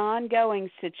reworking an ongoing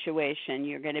situation.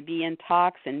 You're going to be in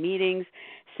talks and meetings,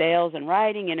 sales and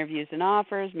writing, interviews and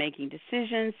offers, making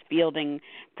decisions, fielding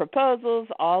proposals,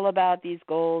 all about these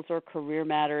goals or career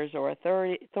matters or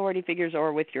authority figures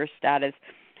or with your status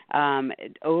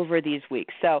over these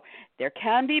weeks. So there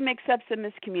can be mix-ups and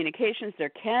miscommunications.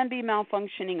 There can be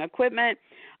malfunctioning equipment,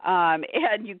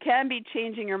 and you can be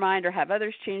changing your mind or have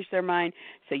others change their mind.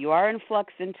 So you are in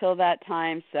flux until that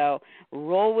time. So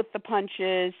roll with the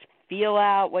punches, feel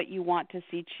out what you want to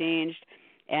see changed,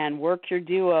 and work your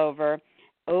do-over.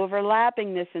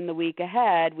 Overlapping this in the week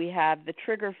ahead, we have the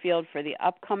trigger field for the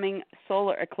upcoming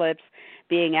solar eclipse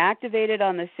being activated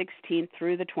on the 16th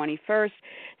through the 21st.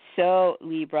 So,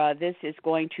 Libra, this is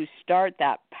going to start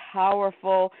that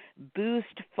powerful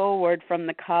boost forward from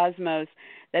the cosmos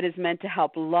that is meant to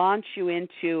help launch you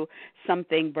into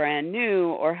something brand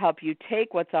new or help you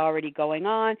take what's already going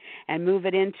on and move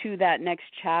it into that next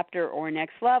chapter or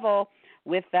next level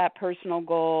with that personal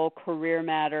goal, career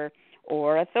matter,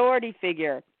 or authority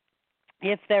figure.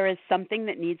 If there is something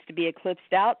that needs to be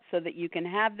eclipsed out so that you can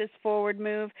have this forward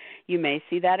move, you may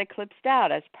see that eclipsed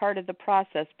out as part of the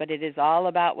process, but it is all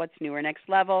about what's new or next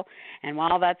level. And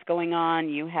while that's going on,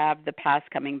 you have the past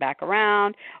coming back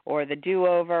around or the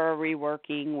do-over or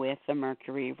reworking with the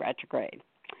Mercury retrograde.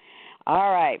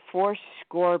 All right, for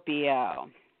Scorpio,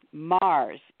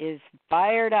 Mars is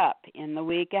fired up in the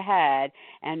week ahead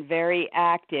and very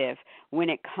active when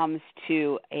it comes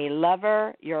to a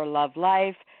lover, your love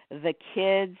life, the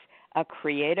kids, a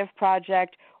creative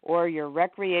project, or your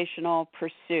recreational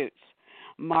pursuits.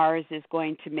 Mars is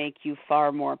going to make you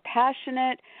far more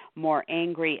passionate, more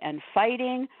angry and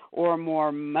fighting, or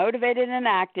more motivated and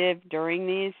active during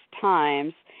these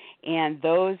times, and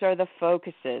those are the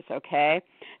focuses, okay?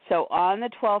 So on the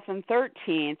 12th and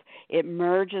 13th, it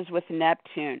merges with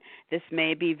Neptune. This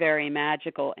may be very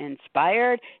magical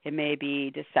inspired. It may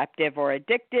be deceptive or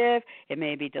addictive. It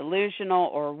may be delusional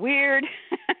or weird.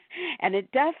 And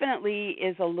it definitely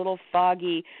is a little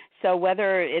foggy. So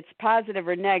whether it's positive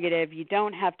or negative, you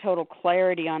don't have total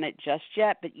clarity on it just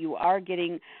yet, but you are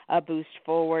getting a boost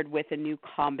forward with a new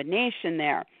combination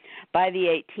there. By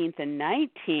the 18th and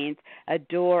 19th, a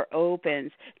door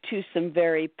opens to some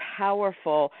very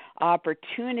powerful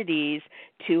opportunities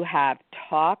to have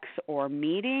talks or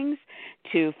meetings,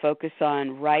 to focus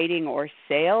on writing or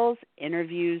sales,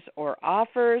 interviews or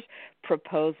offers,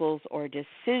 proposals or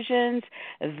decisions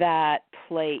that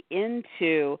play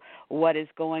into what is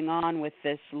going on with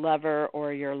this lover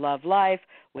or your love life,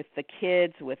 with the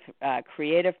kids, with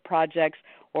creative projects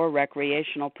or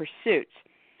recreational pursuits.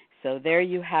 So there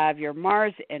you have your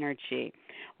Mars energy.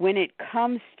 When it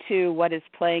comes to what is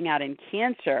playing out in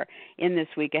Cancer in this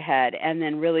week ahead, and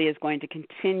then really is going to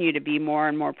continue to be more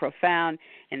and more profound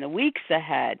in the weeks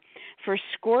ahead, for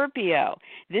Scorpio,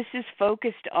 this is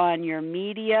focused on your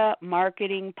media,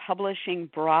 marketing, publishing,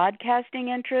 broadcasting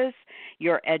interests,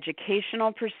 your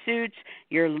educational pursuits,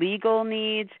 your legal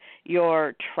needs,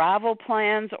 your travel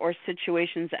plans or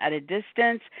situations at a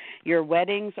distance, your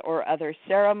weddings or other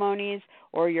ceremonies,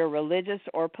 or your religious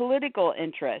or political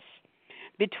interests.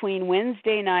 Between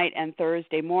Wednesday night and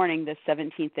Thursday morning, the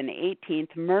 17th and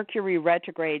 18th, Mercury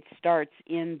retrograde starts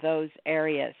in those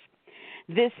areas.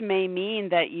 This may mean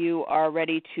that you are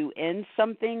ready to end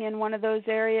something in one of those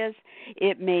areas.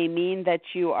 It may mean that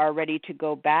you are ready to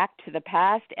go back to the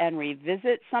past and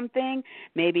revisit something.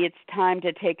 Maybe it's time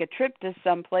to take a trip to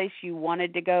some place you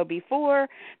wanted to go before.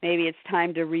 Maybe it's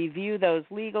time to review those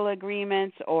legal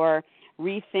agreements or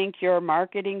rethink your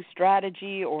marketing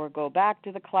strategy or go back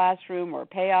to the classroom or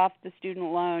pay off the student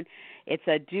loan. It's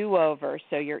a do-over.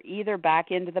 So you're either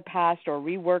back into the past or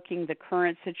reworking the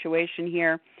current situation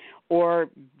here or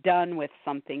done with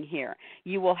something here.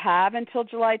 You will have until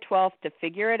July 12th to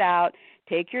figure it out.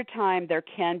 Take your time. There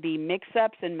can be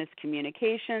mix-ups and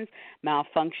miscommunications,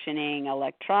 malfunctioning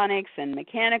electronics and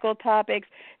mechanical topics.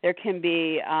 There can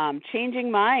be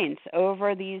changing minds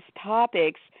over these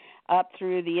topics up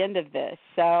through the end of this.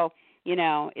 So,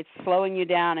 it's slowing you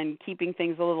down and keeping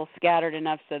things a little scattered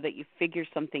enough so that you figure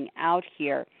something out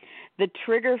here. The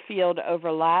trigger field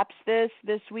overlaps this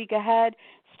week ahead,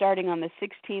 starting on the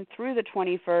 16th through the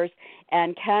 21st,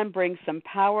 and can bring some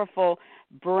powerful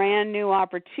brand new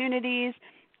opportunities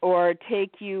or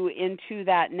take you into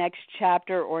that next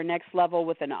chapter or next level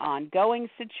with an ongoing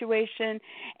situation.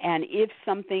 And if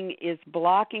something is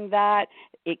blocking that,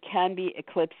 it can be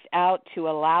eclipsed out to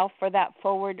allow for that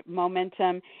forward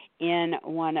momentum in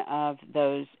one of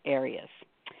those areas.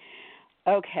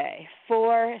 Okay,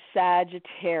 for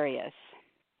Sagittarius.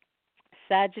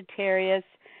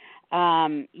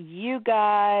 You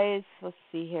guys, let's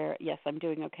see here. Yes, I'm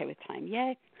doing okay with time.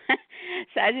 Yay.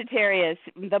 Sagittarius,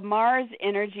 the Mars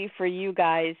energy for you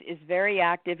guys is very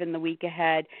active in the week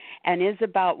ahead and is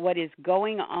about what is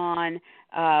going on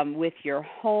with your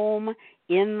home,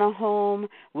 in the home,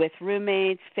 with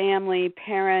roommates, family,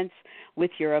 parents,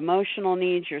 with your emotional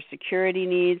needs, your security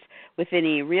needs, with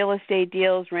any real estate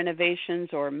deals, renovations,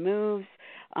 or moves,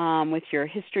 with your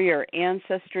history or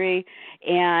ancestry.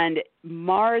 And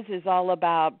Mars is all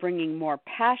about bringing more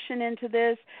passion into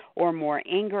this, or more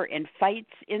anger and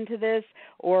fights into this,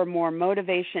 or more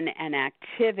motivation and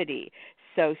activity.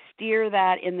 So steer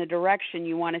that in the direction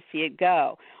you want to see it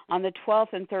go. On the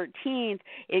 12th and 13th,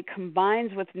 it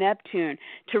combines with Neptune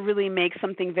to really make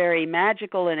something very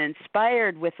magical and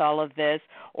inspired with all of this,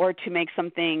 or to make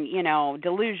something,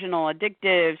 delusional,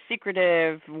 addictive,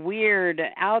 secretive, weird,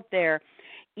 out there.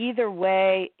 Either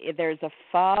way, there's a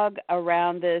fog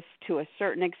around this to a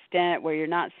certain extent where you're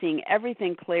not seeing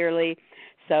everything clearly.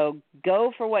 So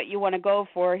go for what you want to go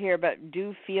for here, but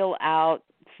do feel out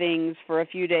things for a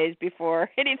few days before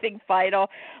anything vital.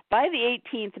 By the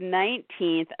 18th,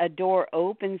 19th, a door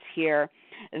opens here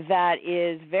that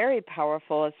is very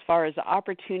powerful as far as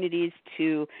opportunities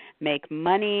to make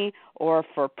money or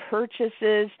for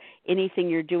purchases, anything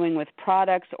you're doing with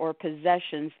products or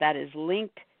possessions that is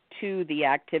linked to the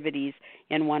activities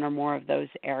in one or more of those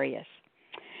areas.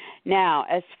 Now,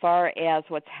 as far as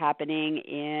what's happening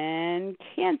in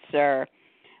Cancer,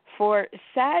 for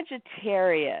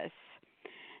Sagittarius,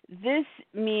 this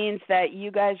means that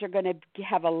you guys are going to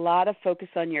have a lot of focus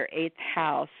on your 8th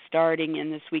house starting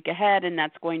in this week ahead, and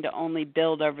that's going to only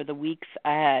build over the weeks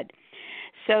ahead.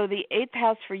 So the 8th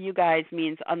house for you guys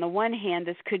means, on the one hand,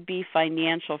 this could be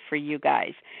financial for you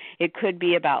guys. It could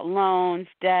be about loans,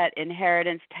 debt,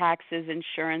 inheritance, taxes,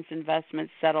 insurance,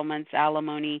 investments, settlements,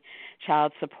 alimony,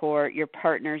 child support, your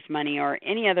partner's money, or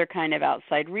any other kind of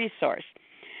outside resource.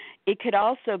 It could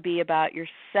also be about your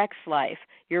sex life,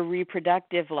 your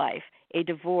reproductive life, a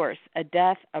divorce, a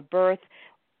death, a birth,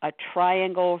 a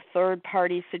triangle,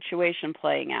 third-party situation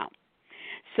playing out.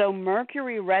 So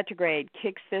Mercury Retrograde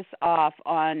kicks this off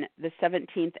on the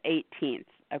 17th, 18th,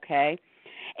 okay?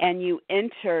 And you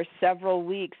enter several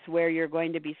weeks where you're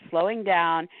going to be slowing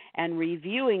down and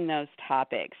reviewing those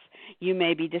topics. You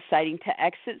may be deciding to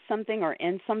exit something or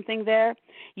end something there.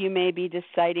 You may be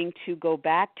deciding to go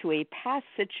back to a past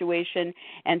situation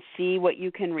and see what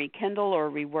you can rekindle or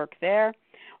rework there.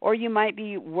 Or you might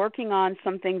be working on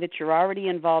something that you're already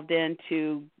involved in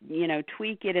to,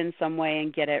 tweak it in some way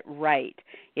and get it right.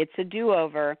 It's a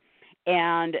do-over,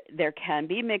 and there can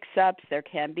be mix-ups, there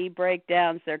can be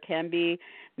breakdowns, there can be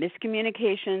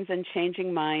miscommunications and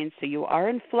changing minds. So you are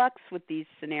in flux with these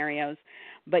scenarios,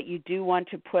 but you do want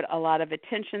to put a lot of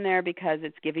attention there because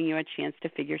it's giving you a chance to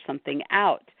figure something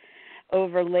out.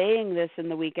 Overlaying this in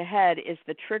the week ahead is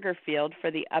the trigger field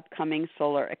for the upcoming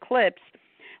solar eclipse,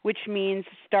 which means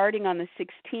starting on the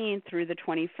 16th through the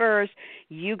 21st,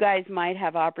 you guys might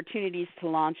have opportunities to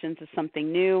launch into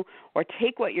something new or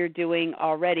take what you're doing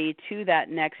already to that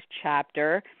next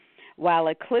chapter while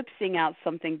eclipsing out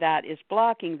something that is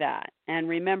blocking that. And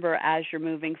remember, as you're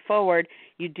moving forward,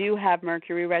 you do have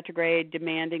Mercury retrograde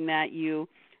demanding that you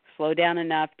slow down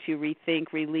enough to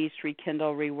rethink, release,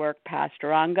 rekindle, rework past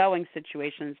or ongoing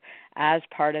situations as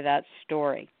part of that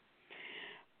story.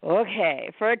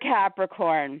 Okay, for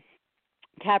Capricorn,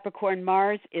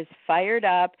 Mars is fired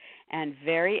up and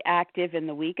very active in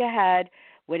the week ahead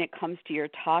when it comes to your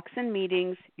talks and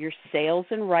meetings, your sales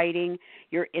and writing,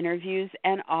 your interviews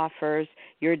and offers,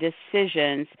 your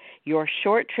decisions, your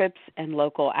short trips and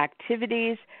local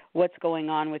activities, what's going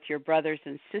on with your brothers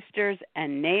and sisters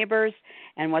and neighbors,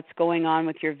 and what's going on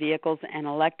with your vehicles and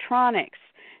electronics.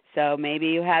 So maybe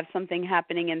you have something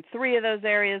happening in 3 of those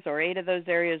areas or 8 of those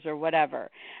areas or whatever.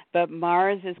 But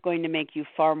Mars is going to make you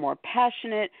far more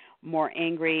passionate, more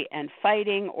angry and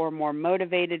fighting, or more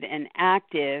motivated and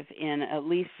active in at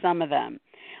least some of them.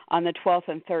 On the 12th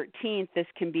and 13th, this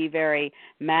can be very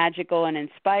magical and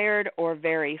inspired or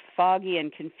very foggy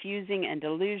and confusing and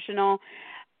delusional.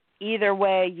 Either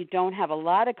way, you don't have a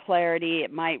lot of clarity.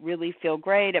 It might really feel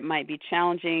great. It might be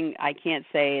challenging. I can't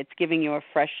say it's giving you a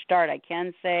fresh start, I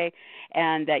can say,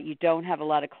 and that you don't have a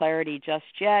lot of clarity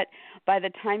just yet. By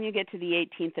the time you get to the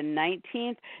 18th and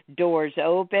 19th, doors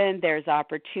open. There's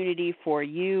opportunity for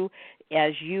you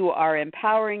as you are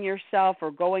empowering yourself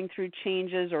or going through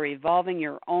changes or evolving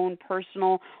your own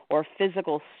personal or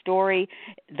physical story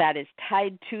that is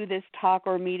tied to this talk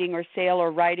or meeting or sale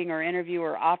or writing or interview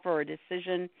or offer or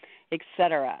decision,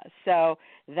 etc. So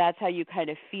that's how you kind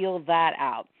of feel that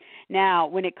out. Now,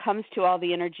 when it comes to all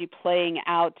the energy playing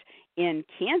out in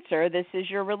Cancer, this is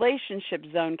your relationship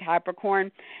zone,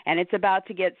 Capricorn, and it's about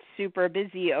to get super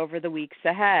busy over the weeks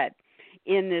ahead.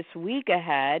 In this week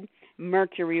ahead,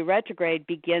 Mercury Retrograde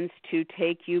begins to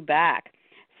take you back,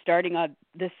 starting on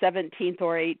the 17th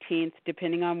or 18th,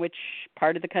 depending on which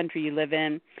part of the country you live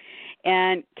in.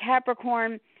 And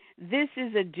Capricorn, this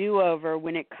is a do-over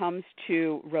when it comes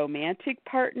to romantic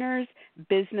partners,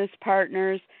 business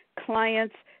partners,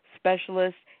 clients,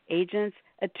 specialists, agents,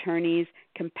 attorneys,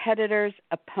 competitors,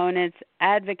 opponents,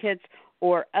 advocates,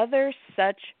 or other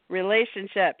such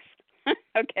relationships.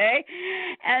 Okay?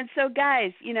 And so,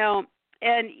 guys,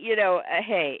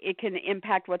 hey, it can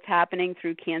impact what's happening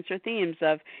through Cancer themes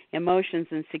of emotions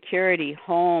and security,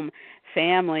 home,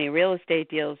 family, real estate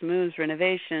deals, moves,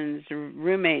 renovations,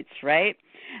 roommates, right?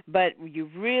 But you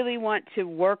really want to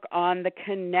work on the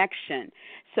connection.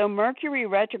 So Mercury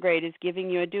retrograde is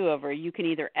giving you a do-over. You can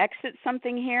either exit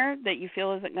something here that you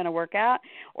feel isn't going to work out,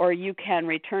 or you can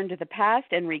return to the past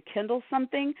and rekindle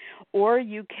something, or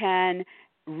you can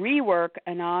rework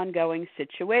an ongoing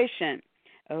situation.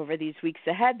 Over these weeks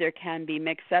ahead, there can be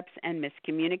mix-ups and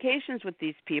miscommunications with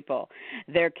these people.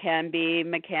 There can be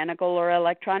mechanical or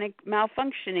electronic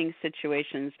malfunctioning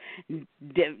situations,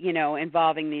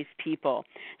 involving these people.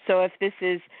 So if this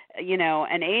is,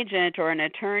 an agent or an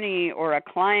attorney or a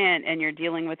client and you're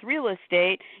dealing with real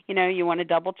estate, you want to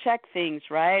double-check things,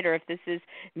 right? Or if this is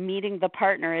meeting the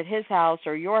partner at his house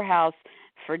or your house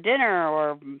for dinner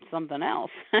or something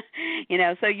else,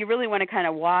 so you really want to kind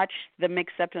of watch the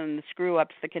mix-ups and the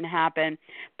screw-ups that can happen,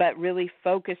 but really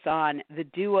focus on the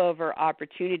do-over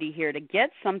opportunity here to get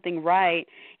something right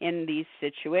in these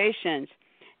situations.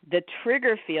 The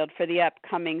trigger field for the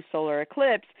upcoming solar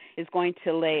eclipse is going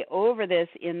to lay over this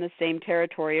in the same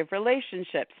territory of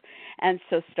relationships. And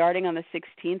so starting on the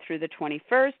 16th through the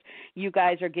 21st, you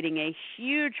guys are getting a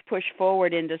huge push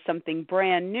forward into something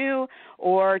brand new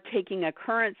or taking a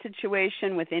current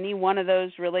situation with any one of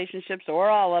those relationships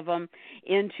or all of them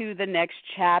into the next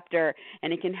chapter.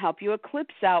 And it can help you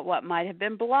eclipse out what might have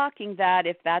been blocking that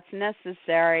if that's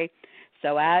necessary.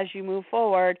 So as you move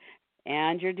forward,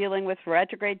 and you're dealing with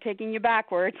retrograde taking you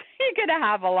backwards, you're going to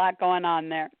have a lot going on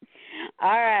there. All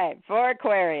right, for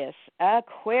Aquarius.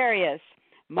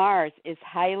 Mars is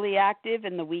highly active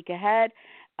in the week ahead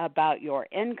about your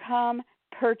income,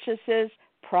 purchases,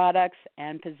 products,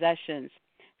 and possessions.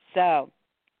 So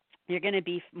you're going to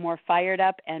be more fired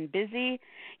up and busy.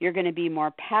 You're going to be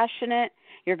more passionate.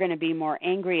 You're going to be more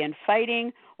angry and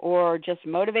fighting, or just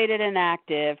motivated and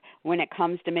active when it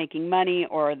comes to making money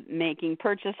or making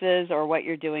purchases or what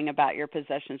you're doing about your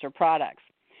possessions or products.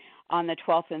 On the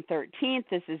 12th and 13th,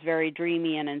 this is very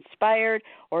dreamy and inspired,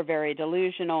 or very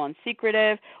delusional and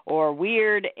secretive, or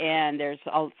weird, and there's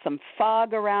some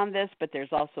fog around this, but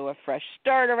there's also a fresh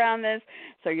start around this.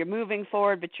 So you're moving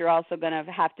forward, but you're also going to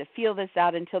have to feel this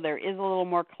out until there is a little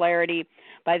more clarity.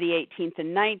 By the 18th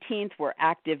and 19th, we're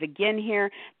active again here,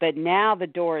 but now the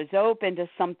door is open to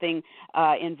something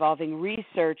involving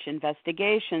research,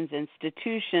 investigations,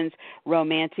 institutions,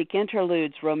 romantic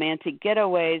interludes, romantic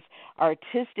getaways,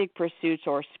 artistic pursuits,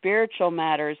 or spiritual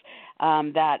matters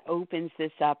that opens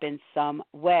this up in some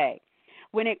way.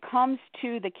 When it comes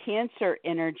to the Cancer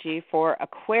energy for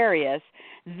Aquarius,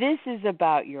 this is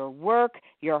about your work,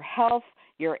 your health,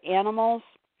 your animals,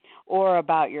 or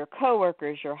about your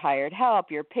coworkers, your hired help,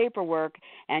 your paperwork,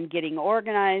 and getting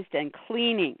organized and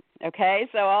cleaning, okay?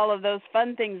 So all of those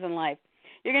fun things in life.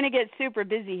 You're going to get super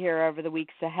busy here over the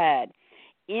weeks ahead.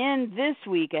 in this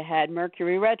week ahead,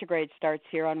 Mercury Retrograde starts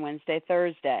here on Wednesday,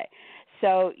 Thursday.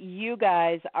 So you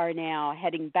guys are now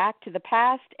heading back to the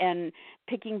past and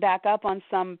picking back up on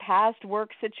some past work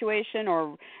situation,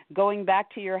 or going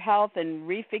back to your health and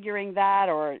refiguring that,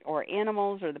 or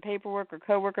animals or the paperwork or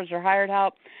coworkers or hired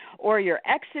help, or you're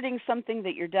exiting something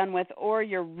that you're done with, or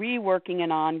you're reworking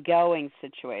an ongoing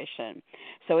situation.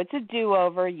 So it's a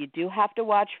do-over. You do have to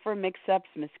watch for mix-ups,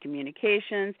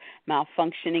 miscommunications,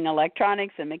 malfunctioning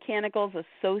electronics and mechanicals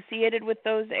associated with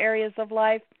those areas of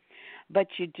life. But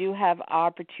you do have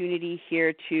opportunity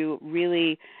here to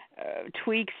really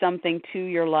tweak something to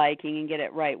your liking and get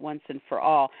it right once and for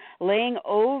all. Laying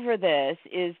over this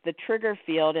is the trigger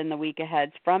field in the week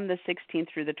ahead from the 16th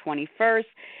through the 21st,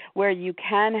 where you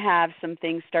can have some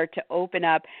things start to open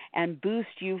up and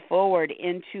boost you forward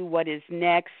into what is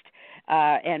next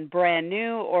and brand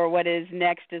new, or what is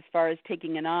next as far as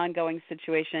taking an ongoing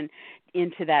situation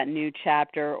into that new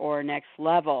chapter or next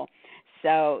level.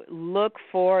 So look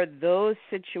for those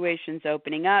situations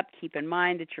opening up. Keep in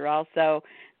mind that you're also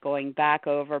going back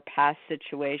over past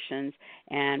situations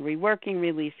and reworking,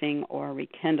 releasing, or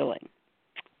rekindling.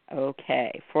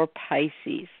 Okay, for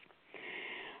Pisces.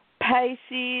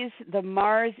 Pisces, the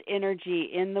Mars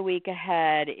energy in the week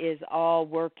ahead is all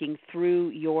working through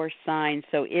your sign,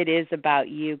 so it is about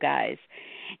you guys.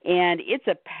 And it's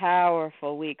a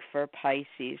powerful week for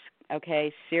Pisces,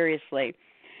 okay, seriously.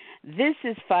 This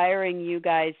is firing you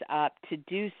guys up to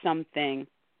do something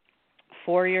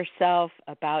for yourself,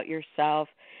 about yourself.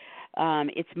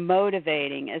 It's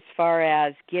motivating as far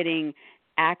as getting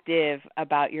active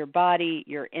about your body,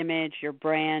 your image, your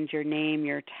brand, your name,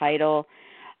 your title.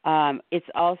 It's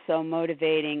also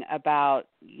motivating about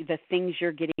the things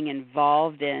you're getting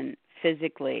involved in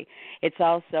physically. It's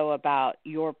also about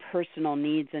your personal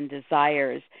needs and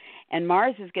desires. And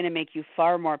Mars is going to make you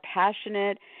far more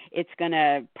passionate. It's going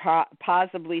to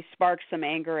possibly spark some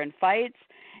anger and fights,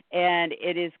 and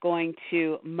it is going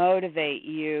to motivate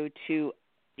you to,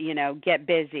 get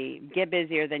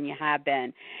busier than you have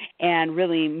been, and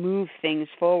really move things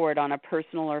forward on a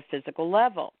personal or physical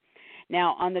level.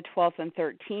 Now, on the 12th and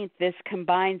 13th, this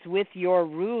combines with your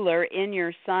ruler in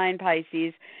your sign,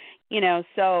 Pisces.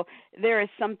 So there is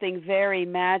something very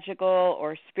magical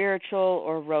or spiritual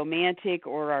or romantic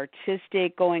or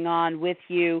artistic going on with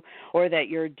you, or that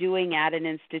you're doing at an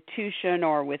institution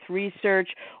or with research,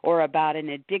 or about an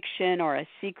addiction or a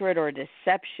secret or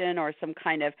deception or some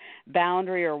kind of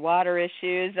boundary or water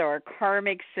issues or a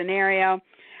karmic scenario.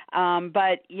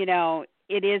 But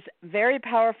it is very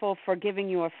powerful for giving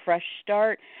you a fresh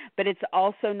start, but it's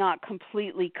also not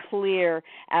completely clear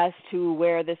as to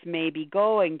where this may be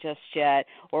going just yet,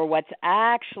 or what's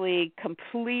actually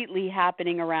completely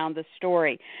happening around the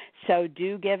story. So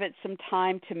do give it some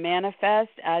time to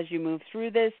manifest as you move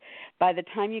through this. By the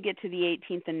time you get to the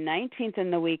 18th and 19th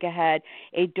in the week ahead,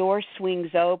 a door swings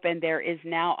open. There is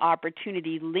now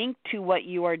opportunity linked to what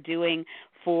you are doing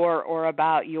for or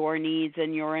about your needs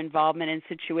and your involvement in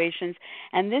situations.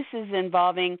 And this is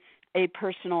involving a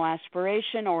personal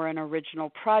aspiration or an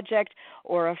original project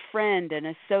or a friend,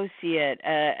 an associate,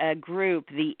 a group,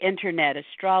 the internet,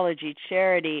 astrology,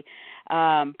 charity,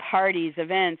 parties,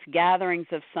 events, gatherings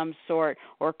of some sort,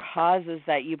 or causes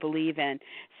that you believe in.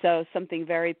 So something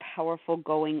very powerful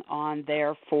going on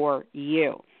there for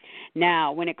you.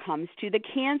 Now, when it comes to the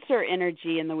Cancer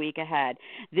energy in the week ahead,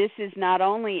 this is not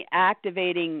only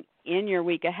activating in your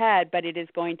week ahead, but it is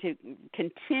going to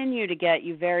continue to get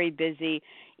you very busy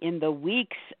in the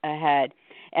weeks ahead.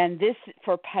 And this,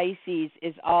 for Pisces,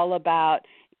 is all about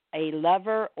a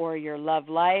lover or your love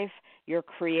life, your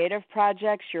creative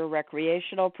projects, your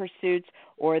recreational pursuits,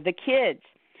 or the kids.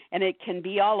 And it can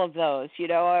be all of those,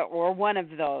 or one of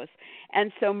those.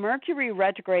 And so Mercury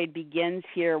retrograde begins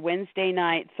here Wednesday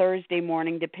night, Thursday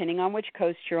morning, depending on which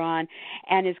coast you're on,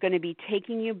 and is going to be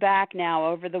taking you back now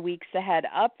over the weeks ahead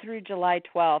up through July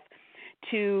 12th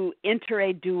to enter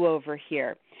a do-over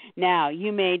here. Now,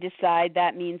 you may decide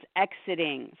that means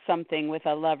exiting something with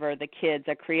a lover, the kids,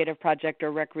 a creative project,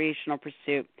 or recreational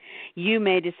pursuit. You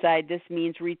may decide this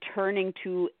means returning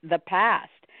to the past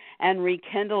and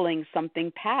rekindling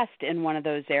something past in one of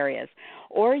those areas.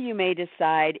 Or you may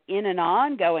decide in an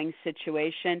ongoing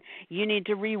situation you need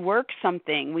to rework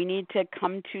something. We need to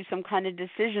come to some kind of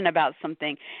decision about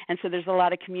something. And so there's a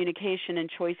lot of communication and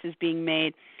choices being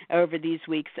made over these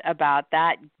weeks about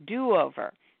that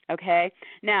do-over. Okay?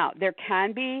 Now, there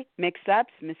can be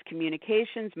mix-ups,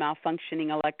 miscommunications, malfunctioning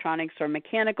electronics or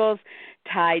mechanicals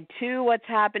tied to what's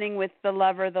happening with the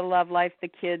lover, the love life, the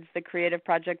kids, the creative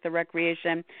project, the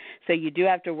recreation. So you do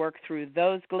have to work through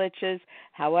those glitches.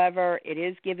 However, it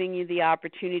is giving you the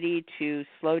opportunity to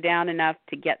slow down enough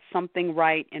to get something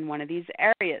right in one of these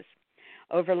areas.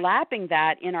 Overlapping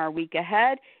that in our week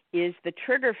ahead is the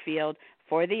trigger field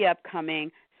for the upcoming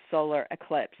solar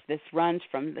eclipse. This runs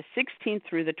from the 16th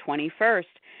through the 21st.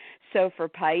 So for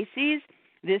Pisces,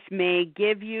 this may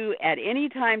give you at any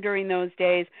time during those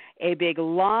days a big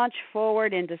launch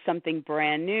forward into something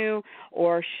brand new,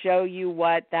 or show you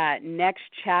what that next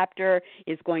chapter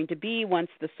is going to be once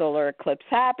the solar eclipse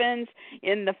happens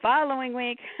in the following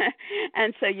week.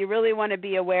 And so you really want to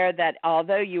be aware that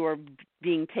although you are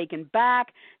being taken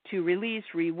back to release,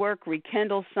 rework,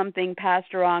 rekindle something past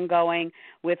or ongoing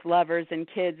with lovers and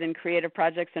kids and creative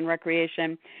projects and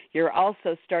recreation, you're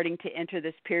also starting to enter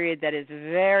this period that is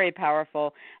very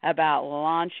powerful about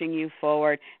launching you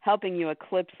forward, helping you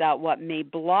eclipse out what may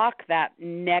block that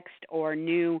next or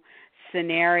new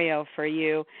scenario for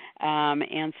you.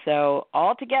 And so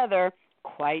altogether,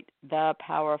 quite the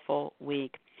powerful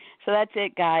week. So that's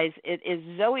it, guys. It is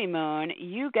Zoe Moon.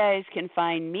 You guys can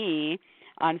find me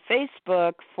on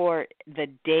Facebook for the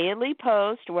daily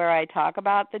post where I talk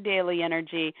about the daily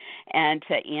energy and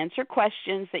to answer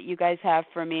questions that you guys have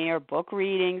for me or book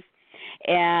readings.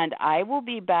 And I will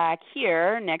be back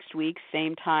here next week,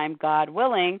 same time, God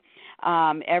willing.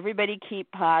 Everybody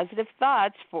keep positive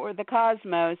thoughts for the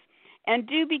cosmos, and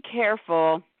do be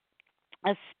careful,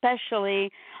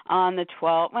 especially on the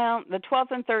 12th, the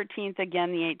 12th and 13th,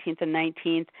 again, the 18th and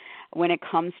 19th, when it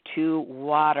comes to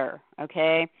water,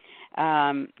 okay?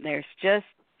 There's just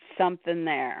something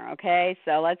there, okay?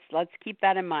 So let's keep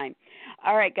that in mind.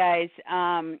 All right, guys,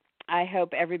 I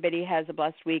hope everybody has a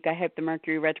blessed week. I hope the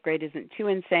Mercury Retrograde isn't too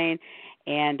insane,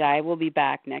 and I will be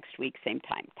back next week, same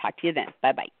time. Talk to you then.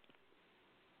 Bye-bye.